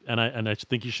 and I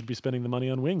think you should be spending the money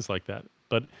on wings like that.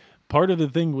 But part of the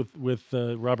thing with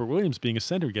Robert Williams being a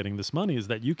center getting this money is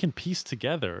that you can piece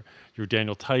together your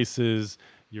Daniel Tices,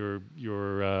 your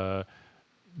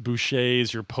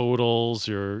Bouchers, your Podals,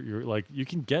 your like you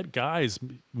can get guys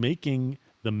making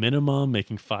the minimum,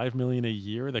 making $5 million a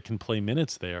year that can play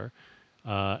minutes there.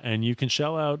 And you can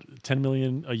shell out $10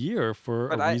 million a year for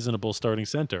But a reasonable starting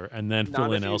center, and then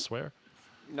fill in elsewhere.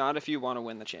 Not if you want to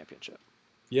win the championship.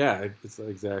 Yeah, it's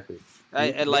exactly.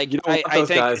 I don't want I those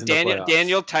guys think in the playoffs.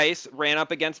 Daniel Tice ran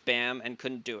up against Bam and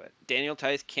couldn't do it. Daniel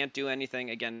Tice can't do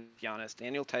anything against Giannis.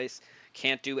 Daniel Tice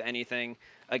can't do anything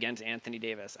against Anthony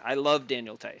Davis. I love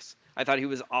Daniel Tice. I thought he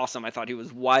was awesome. I thought he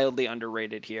was wildly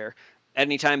underrated here.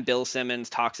 Anytime Bill Simmons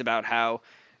talks about how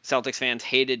Celtics fans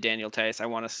hated Daniel Tice, I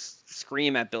want to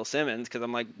scream at Bill Simmons because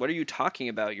I'm like, what are you talking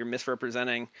about? You're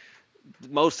misrepresenting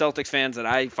most Celtics fans that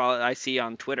I see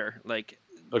on Twitter. Like,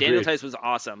 Agreed. Daniel Tice was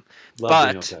awesome. Love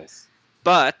Daniel Tice.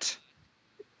 But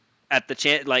at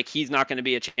the he's not going to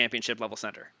be a championship level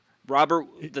center. The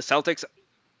Celtics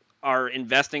are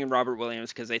investing in Robert Williams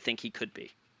because they think he could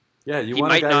be. Yeah, you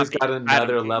want a guy who's got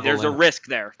another level. There's a risk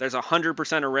there. There's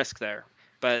 100% a risk there.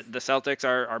 But the Celtics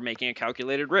are making a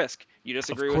calculated risk. You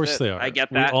disagree with it? Of course they are. I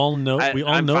get that. We all know. We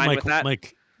all know,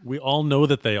 Mike. We all know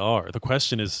that they are. The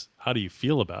question is, how do you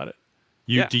feel about it?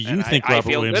 Do you think Robert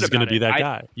Williams is going to be that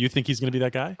guy? You think he's going to be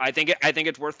that guy? I think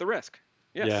it's worth the risk.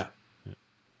 Yes. Yeah.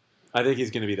 I think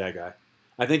he's going to be that guy.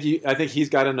 I think he's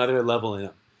got another level in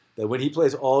him. That when he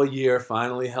plays all year,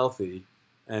 finally healthy,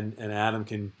 and Adam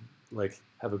can like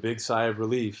have a big sigh of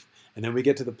relief, and then we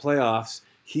get to the playoffs,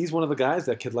 he's one of the guys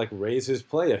that could like raise his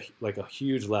play a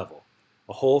huge level,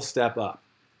 a whole step up,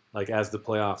 like as the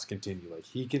playoffs continue. Like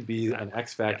he can be an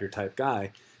X Factor type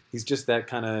guy. He's just that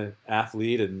kind of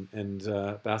athlete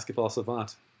and basketball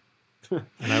savant. And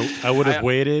I would have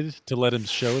waited to let him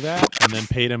show that, and then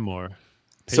paid him more.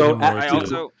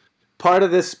 Part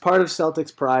of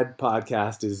Celtics Pride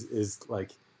podcast is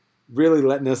like really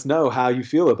letting us know how you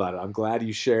feel about it. I'm glad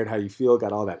you shared how you feel,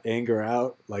 got all that anger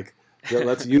out. Like,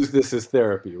 let's use this as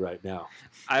therapy right now.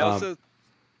 I also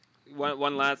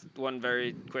one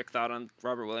very quick thought on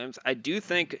Robert Williams. I do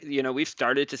think we've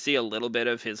started to see a little bit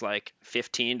of his like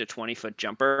 15 to 20 foot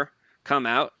jumper come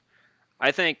out.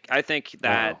 I think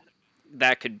that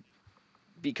could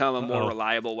become a more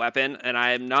reliable weapon, and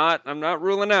I'm not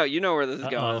ruling out. You know where this is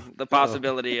going. The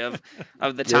possibility of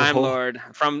the Time Lord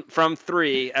from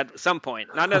 3 at some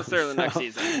point, not necessarily next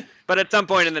season, but at some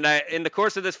point in the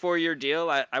course of this 4-year deal,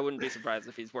 I wouldn't be surprised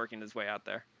if he's working his way out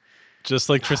there. Just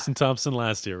like Tristan Thompson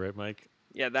last year, right, Mike?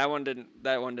 Yeah, that one didn't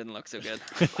look so good.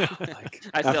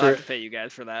 I still have to pay you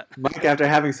guys for that. Mike, after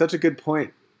having such a good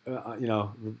point,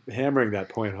 hammering that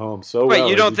point home so well. Wait,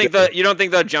 you don't think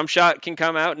the jump shot can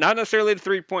come out? Not necessarily the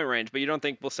 3-point range, but you don't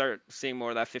think we'll start seeing more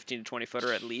of that 15 to 20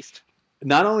 footer at least?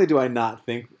 Not only do I not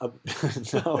think,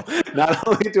 not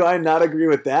only do I not agree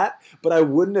with that, but I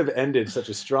wouldn't have ended such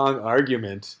a strong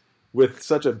argument with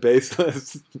such a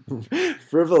baseless,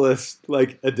 frivolous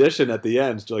like addition at the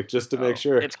end, like just to make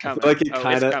sure. It's coming. I feel like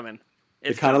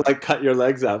it kind of like cut your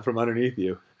legs out from underneath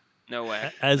you. No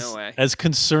way. As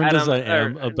concerned as I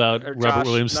am about Robert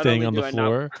Williams staying on the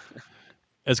floor,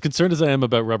 as concerned as I am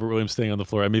about Robert Williams staying on the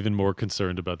floor, I'm even more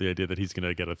concerned about the idea that he's going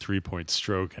to get a 3-point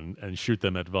stroke and shoot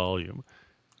them at volume.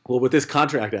 Well, with this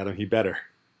contract, Adam, he better.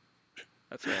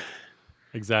 That's right.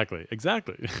 Exactly.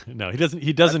 No, he doesn't.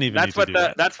 He doesn't even need to do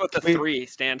that. That's what the 3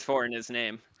 stands for in his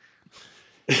name.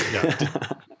 Yeah.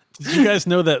 Did you guys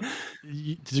know that?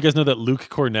 Did you guys know that Luke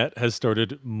Cornett has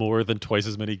started more than twice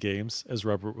as many games as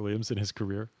Robert Williams in his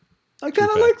career? I kind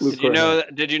of like Luke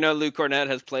Cornett. Did you know Luke Cornett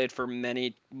has played for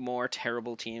many more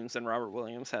terrible teams than Robert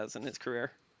Williams has in his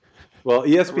career? Well,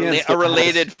 ESPN a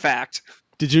related fact.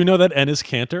 Did you know that Enes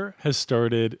Kanter has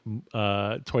started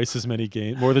more than twice as many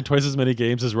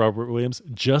games as Robert Williams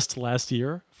just last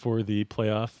year for the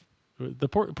playoff?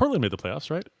 Portland made the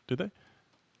playoffs, right? Did they?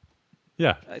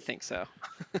 Yeah, I think so.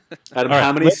 Adam,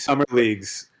 how many summer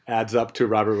leagues adds up to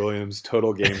Robert Williams'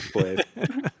 total games played?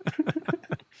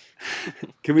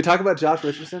 Can we talk about Josh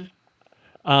Richardson?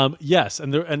 Yes,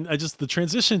 and I just the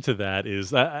transition to that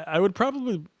is I would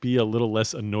probably be a little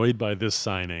less annoyed by this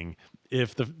signing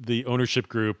if the ownership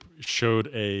group showed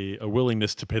a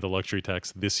willingness to pay the luxury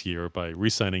tax this year by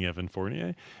re-signing Evan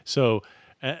Fournier. So.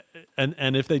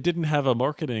 And if they didn't have a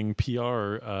marketing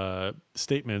PR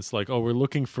statements like, oh, we're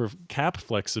looking for cap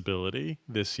flexibility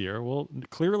this year, well,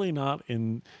 clearly not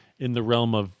in the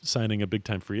realm of signing a big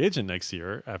time free agent next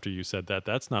year. After you said that,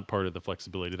 that's not part of the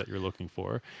flexibility that you're looking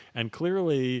for, and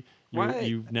clearly Why?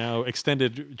 you've now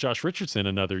extended Josh Richardson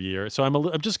another year. So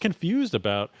I'm just confused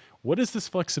about what is this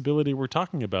flexibility we're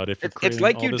talking about if you're It's creating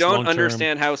like all you this don't long term.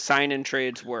 understand how sign and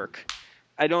trades work.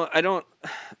 I don't,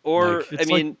 or Mike, I It's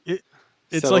like mean,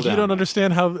 it's settle like you down, don't Mike.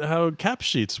 understand how cap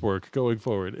sheets work going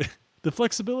forward. The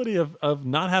flexibility of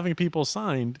not having people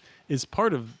signed is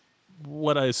part of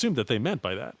what I assumed that they meant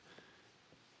by that.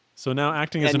 So now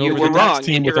acting as an and you over the were tax wrong in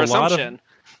team with your a lot of, assumption.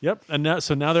 yep, and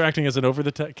now they're acting as an over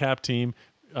the cap team,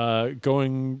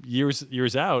 going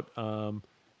years out,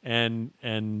 and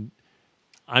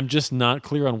I'm just not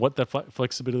clear on what that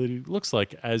flexibility looks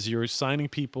like as you're signing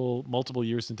people multiple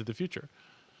years into the future.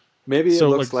 Maybe it So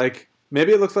like, looks like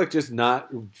maybe it looks like just not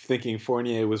thinking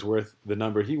Fournier was worth the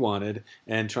number he wanted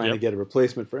and trying to yep, get a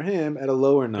replacement for him at a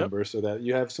lower yep. number so that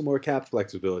you have some more cap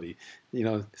flexibility.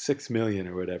 6 million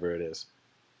or whatever it is.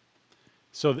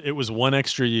 So it was one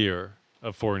extra year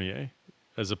of Fournier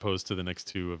as opposed to the next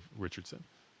two of Richardson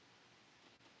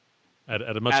at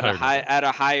a much higher number. At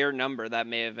a higher number that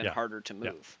may have been Yeah, harder to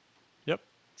yeah, move. yep.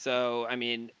 So I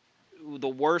mean, the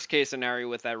worst case scenario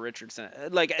with that Richardson,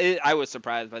 I was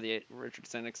surprised by the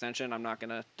Richardson extension. I'm not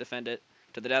gonna defend it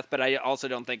to the death, but I also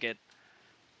don't think it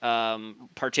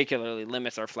particularly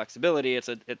limits our flexibility. It's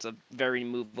a very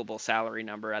movable salary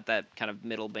number at that kind of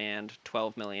middle band,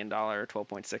 $12 million,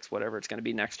 12.6, whatever it's going to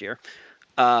be next year.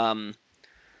 Um,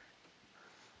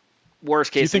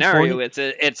 Worst Do you case think scenario,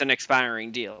 Fournier it's an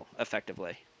expiring deal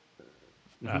effectively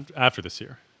Hmm. after this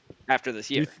year? after this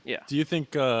Do you year. Yeah. do you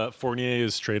think Fournier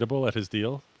is tradable at his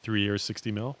deal, 3 years,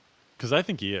 60 mil? Because I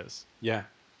think he is. Yeah.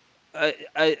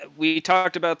 We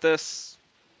talked about this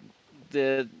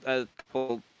a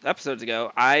couple episodes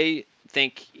ago. I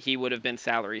think he would have been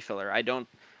salary filler.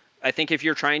 I think if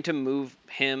you're trying to move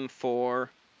him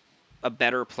for a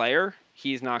better player,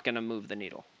 he's not going to move the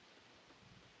needle.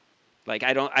 Like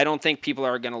I don't think people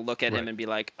are going to look at him Right. and be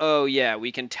like, "Oh yeah,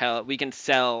 we can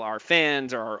sell our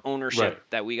fans or our ownership Right.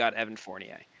 that we got Evan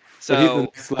Fournier." But he's the So,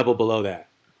 next level below that.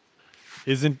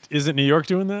 Isn't New York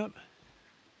doing that?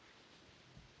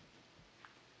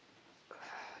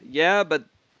 yeah, but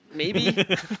maybe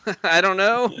I don't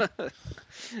know.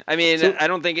 I mean, So I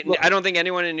don't think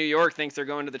anyone in New York thinks they're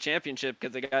going to the championship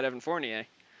because they got Evan Fournier.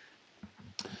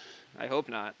 I hope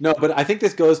not. no, but I think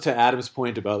this goes to Adam's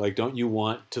point about like, don't you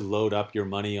want to load up your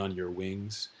money on your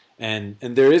wings? And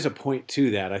there is a point to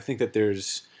that. I think that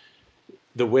there's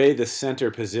the way the center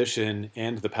position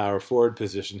and the power forward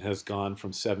position has gone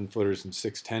from 7 footers and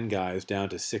 6'10" guys down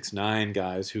to 6'9"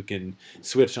 guys who can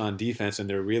switch on defense, and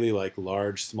they're really like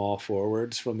large, small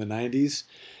forwards from the 90s.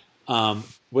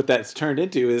 What that's turned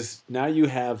into is now you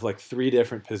have like three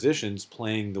different positions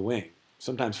playing the wing,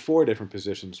 sometimes four different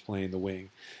positions playing the wing,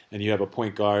 and you have a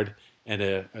point guard and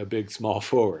a big small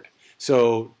forward.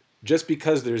 So just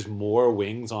because there's more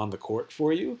wings on the court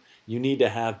for you, you need to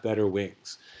have better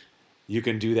wings. You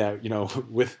can do that,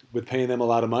 with paying them a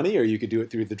lot of money, or you could do it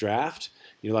through the draft.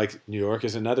 Like New York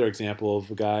is another example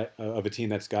of a team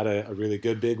that's got a really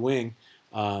good big wing,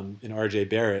 in RJ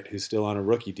Barrett, who's still on a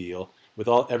rookie deal with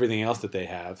everything else that they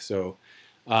have. So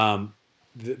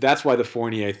that's why the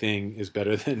Fournier thing is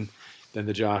better than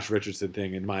the Josh Richardson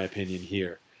thing, in my opinion.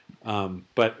 Here,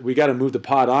 but we got to move the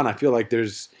pod on. I feel like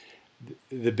there's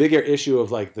the bigger issue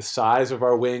of like the size of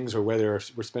our wings or whether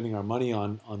we're spending our money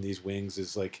on these wings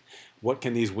is like, what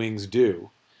can these wings do?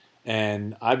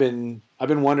 And I've been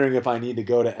wondering if I need to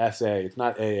go to SA. It's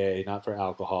not AA, not for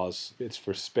alcohols. It's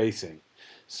for spacing,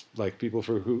 like people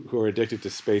who are addicted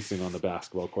to spacing on the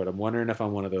basketball court. I'm wondering if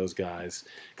I'm one of those guys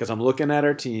because I'm looking at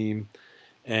our team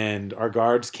and our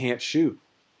guards can't shoot.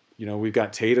 We've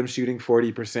got Tatum shooting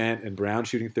 40% and Brown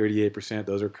shooting 38%.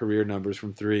 Those are career numbers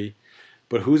from three.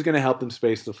 But who's going to help them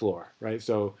space the floor, right?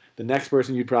 So the next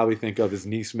person you'd probably think of is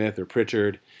Neesmith or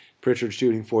Pritchard. Pritchard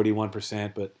shooting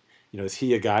 41%, but is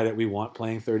he a guy that we want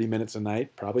playing 30 minutes a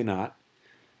night? Probably not.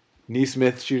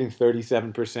 Neesmith shooting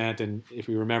 37%, and if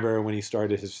we remember when he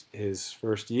started his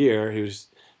first year, he was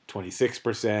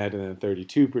 26% and then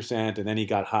 32%, and then he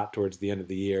got hot towards the end of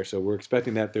the year. So we're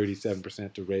expecting that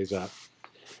 37% to raise up.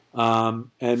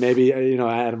 And maybe,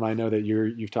 Adam, I know that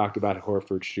you've talked about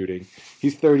Horford shooting.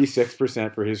 He's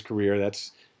 36% for his career.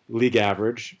 That's league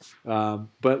average.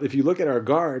 But if you look at our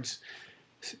guards,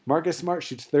 Marcus Smart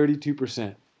shoots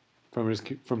 32%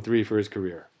 from three for his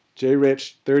career. Jay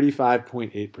Rich,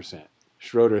 35.8%.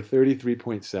 Schroeder,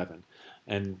 33.7%.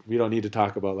 And we don't need to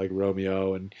talk about like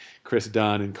Romeo and Chris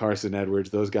Dunn and Carson Edwards.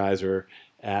 Those guys are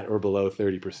at or below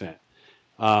 30%.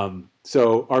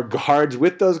 So our guards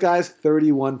with those guys,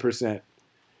 31%.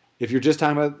 If you're just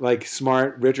talking about like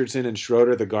Smart, Richardson, and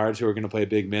Schroeder, the guards who are going to play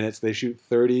big minutes, they shoot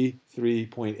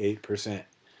 33.8%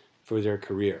 for their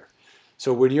career.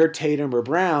 So when you're Tatum or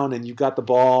Brown and you've got the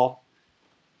ball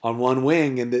on one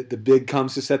wing and the big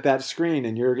comes to set that screen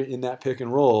and you're in that pick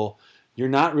and roll, you're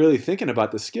not really thinking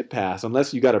about the skip pass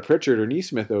unless you got a Pritchard or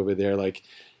Neesmith over there. Like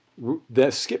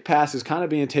that skip pass is kind of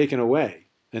being taken away.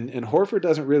 And Horford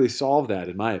doesn't really solve that,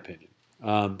 in my opinion.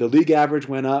 The league average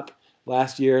went up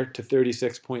last year to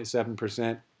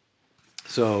 36.7%.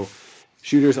 So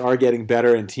shooters are getting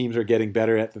better and teams are getting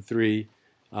better at the three.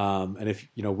 And if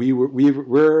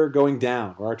we're going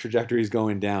down, or our trajectory is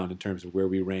going down in terms of where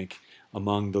we rank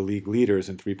among the league leaders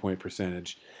in 3-point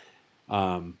percentage.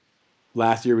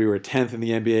 Last year we were 10th in the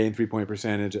NBA in 3-point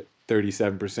percentage at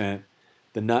 37%.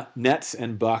 The Nets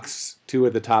and Bucks, two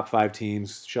of the top 5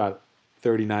 teams, shot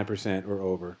 39% or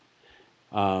over.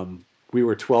 We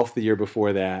were 12th the year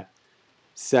before that,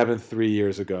 7th 3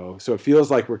 years ago. So it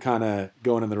feels like we're kind of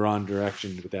going in the wrong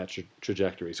direction with that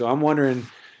trajectory. So I'm wondering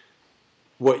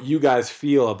what you guys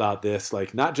feel about this,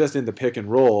 like not just in the pick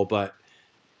and roll, but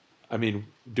I mean,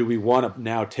 do we want to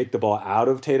now take the ball out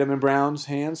of Tatum and Brown's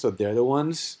hands so they're the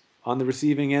ones on the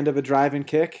receiving end of a drive and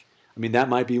kick? I mean, that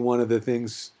might be one of the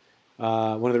things,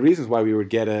 one of the reasons why we would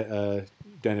get a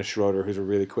Dennis Schroeder, who's a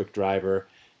really quick driver,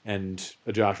 and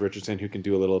a Josh Richardson who can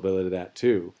do a little bit of that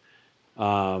too.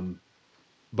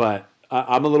 But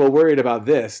I'm a little worried about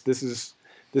this. This is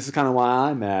kind of why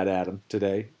I'm mad at him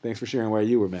today. Thanks for sharing why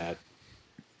you were mad.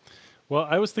 Well,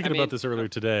 I was thinking about this earlier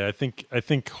today. I think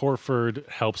Horford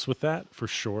helps with that for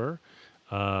sure.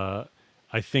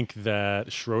 I think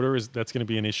that Schroeder that's going to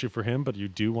be an issue for him, but you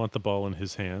do want the ball in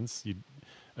his hands.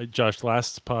 Josh,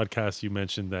 last podcast you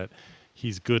mentioned that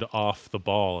he's good off the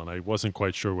ball, and I wasn't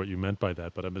quite sure what you meant by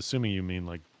that, but I'm assuming you mean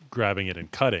like grabbing it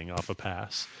and cutting off a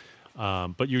pass.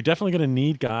 But you're definitely going to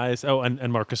need guys. Oh,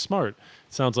 and Marcus Smart.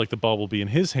 Sounds like the ball will be in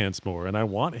his hands more, and I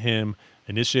want him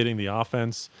initiating the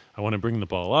offense. I want him bringing the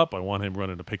ball up. I want him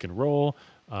running a pick and roll,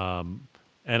 and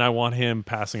I want him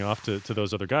passing off to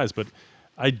those other guys. But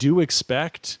I do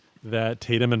expect that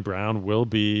Tatum and Brown will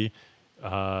be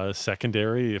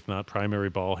secondary, if not primary,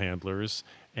 ball handlers,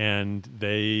 and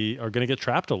they are going to get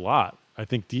trapped a lot. I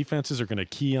think defenses are going to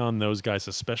key on those guys,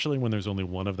 especially when there's only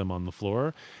one of them on the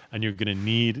floor, and you're going to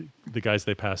need the guys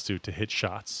they pass to hit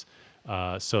shots.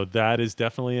 So that is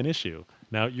definitely an issue.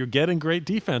 Now, you're getting great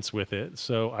defense with it,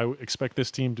 so I expect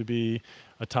this team to be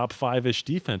a top 5-ish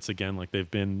defense again, like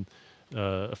they've been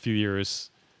a few years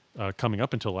coming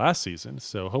up until last season.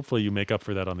 So hopefully you make up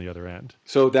for that on the other end.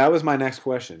 So that was my next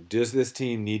question. Does this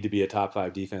team need to be a top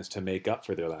 5 defense to make up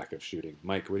for their lack of shooting?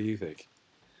 Mike, what do you think?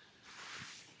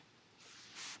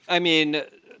 I mean,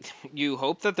 you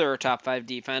hope that they're a top 5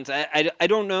 defense. I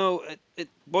don't know. It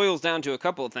boils down to a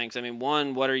couple of things. I mean,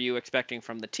 one, what are you expecting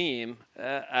from the team?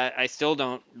 I still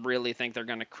don't really think they're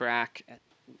going to crack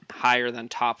higher than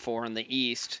top 4 in the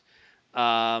East.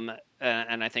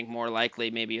 And I think more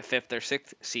likely maybe a 5th or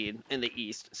 6th seed in the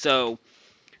East. So,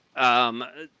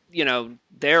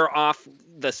 they're off.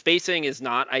 The spacing is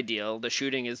not ideal. The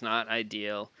shooting is not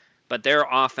ideal. But their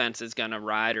offense is going to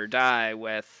ride or die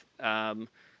with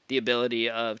the ability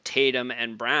of Tatum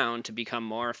and Brown to become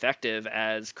more effective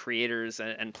as creators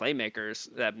and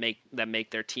playmakers that make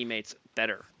their teammates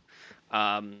better.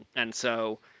 And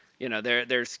so,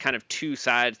 there's kind of two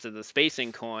sides to the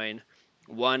spacing coin.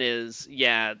 One is,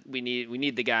 we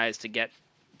need the guys to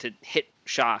hit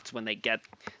shots when they get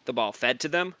the ball fed to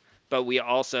them, but we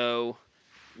also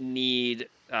need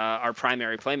our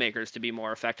primary playmakers to be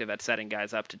more effective at setting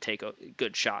guys up to take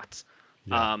good shots.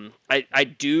 Yeah. I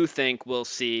do think we'll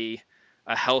see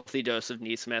a healthy dose of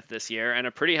Neesmith this year and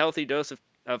a pretty healthy dose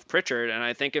of Pritchard. And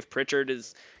I think if Pritchard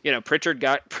Pritchard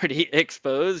got pretty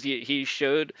exposed. He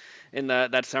showed in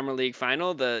that summer league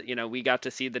final we got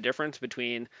to see the difference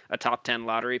between a top 10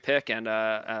 lottery pick and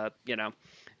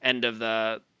end of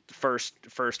the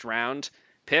first round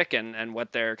pick and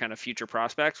what their kind of future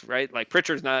prospects, right? Like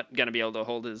Pritchard's not going to be able to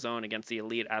hold his own against the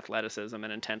elite athleticism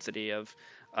and intensity of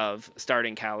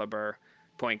starting caliber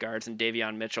point guards, and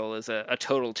Davion Mitchell is a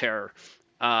total terror.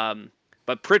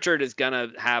 But Pritchard is going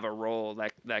to have a role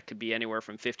that could be anywhere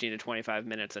from 15 to 25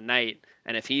 minutes a night.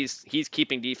 And if he's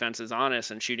keeping defenses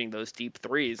honest and shooting those deep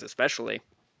threes, especially,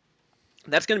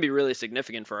 that's going to be really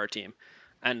significant for our team.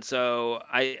 And so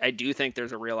I do think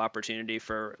there's a real opportunity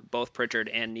for both Pritchard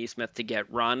and Neesmith to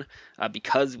get run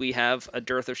because we have a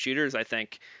dearth of shooters. I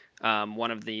think one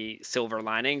of the silver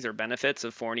linings or benefits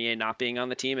of Fournier not being on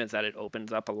the team is that it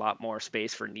opens up a lot more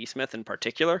space for Neesmith in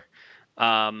particular.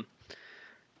 Um,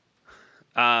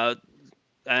 uh,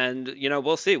 and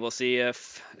we'll see. We'll see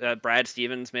if Brad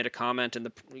Stevens made a comment in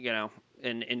the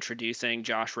in introducing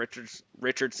Josh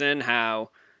Richardson, how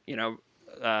the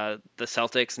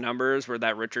Celtics numbers were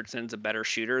that Richardson's a better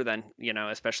shooter than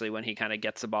especially when he kind of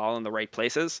gets the ball in the right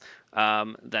places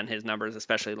than his numbers,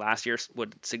 especially last year,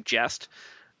 would suggest.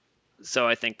 So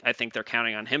I think they're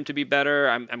counting on him to be better.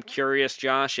 I'm curious,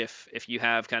 Josh, if you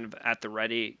have kind of at the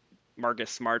ready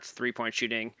Marcus Smart's 3-point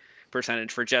shooting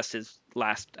percentage for just his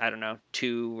last, I don't know,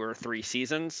 2 or 3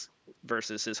 seasons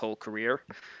versus his whole career.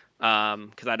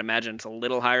 Because I'd imagine it's a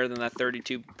little higher than that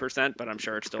 32%, but I'm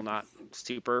sure it's still not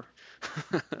super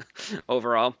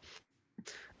overall.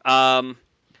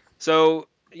 So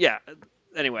yeah.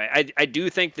 Anyway, I do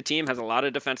think the team has a lot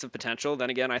of defensive potential. Then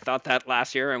again, I thought that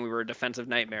last year, and we were a defensive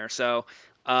nightmare. So,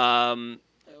 we'll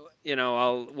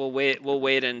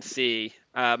wait and see.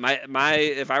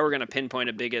 If I were going to pinpoint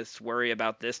a biggest worry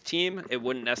about this team, it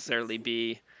wouldn't necessarily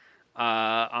be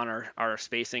on our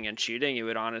spacing and shooting. It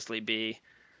would honestly be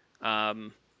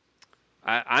I'm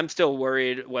still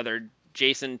worried whether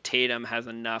Jason Tatum has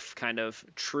enough kind of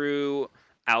true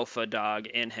alpha dog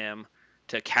in him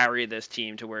to carry this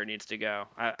team to where it needs to go.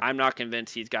 I'm not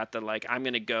convinced he's got the I'm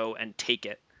going to go and take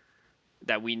it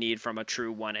that we need from a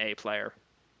true 1A player.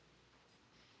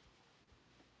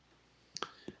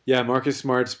 Yeah, Marcus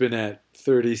Smart's been at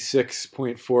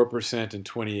 36.4% in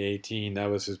 2018.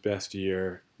 That was his best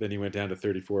year. Then he went down to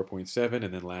 34.7,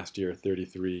 and then last year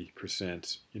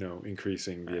 33%.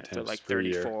 Increasing the attempts so per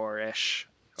year. 34-ish.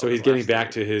 So he's getting back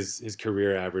to his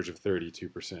career average of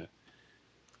 32%.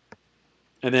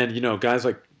 And then guys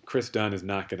like Chris Dunn is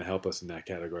not going to help us in that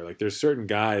category. Like there's certain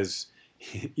guys.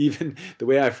 Even the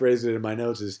way I phrased it in my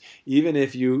notes is even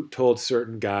if you told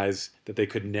certain guys that they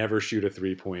could never shoot a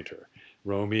 3-pointer.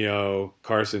 Romeo,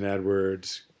 Carson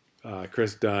Edwards,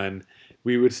 Chris Dunn,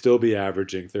 we would still be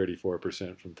averaging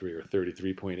 34% from 3 or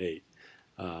 33.8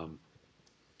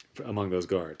 among those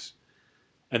guards.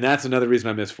 And that's another reason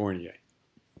I miss Fournier.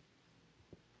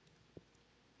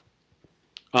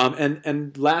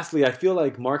 And lastly, I feel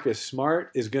like Marcus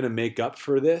Smart is going to make up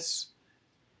for this.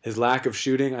 His lack of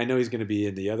shooting, I know he's going to be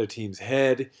in the other team's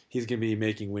head. He's going to be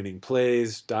making winning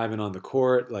plays, diving on the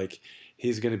court.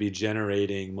 He's going to be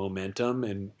generating momentum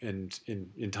and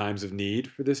in times of need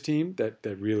for this team that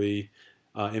really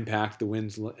impact the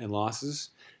wins and losses.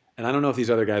 And I don't know if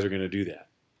these other guys are going to do that.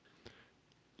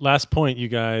 Last point, you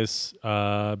guys.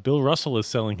 Bill Russell is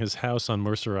selling his house on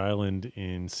Mercer Island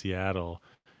in Seattle.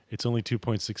 It's only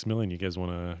 $2.6 million. You guys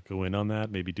want to go in on that?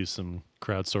 Maybe do some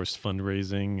crowdsourced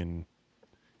fundraising and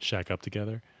shack up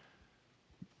together.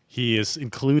 He is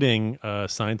including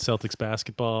signed Celtics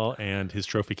basketball and his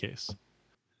trophy case.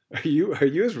 Are you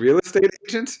his real estate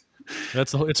agent?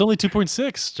 It's only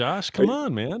 2.6, Josh. Come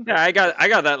on, man. Yeah, I got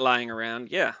that lying around.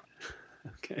 Yeah.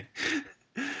 Okay.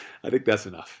 I think that's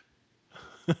enough.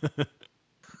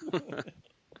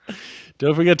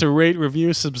 Don't forget to rate,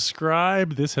 review,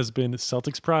 subscribe. This has been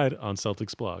Celtics Pride on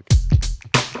Celtics Blog.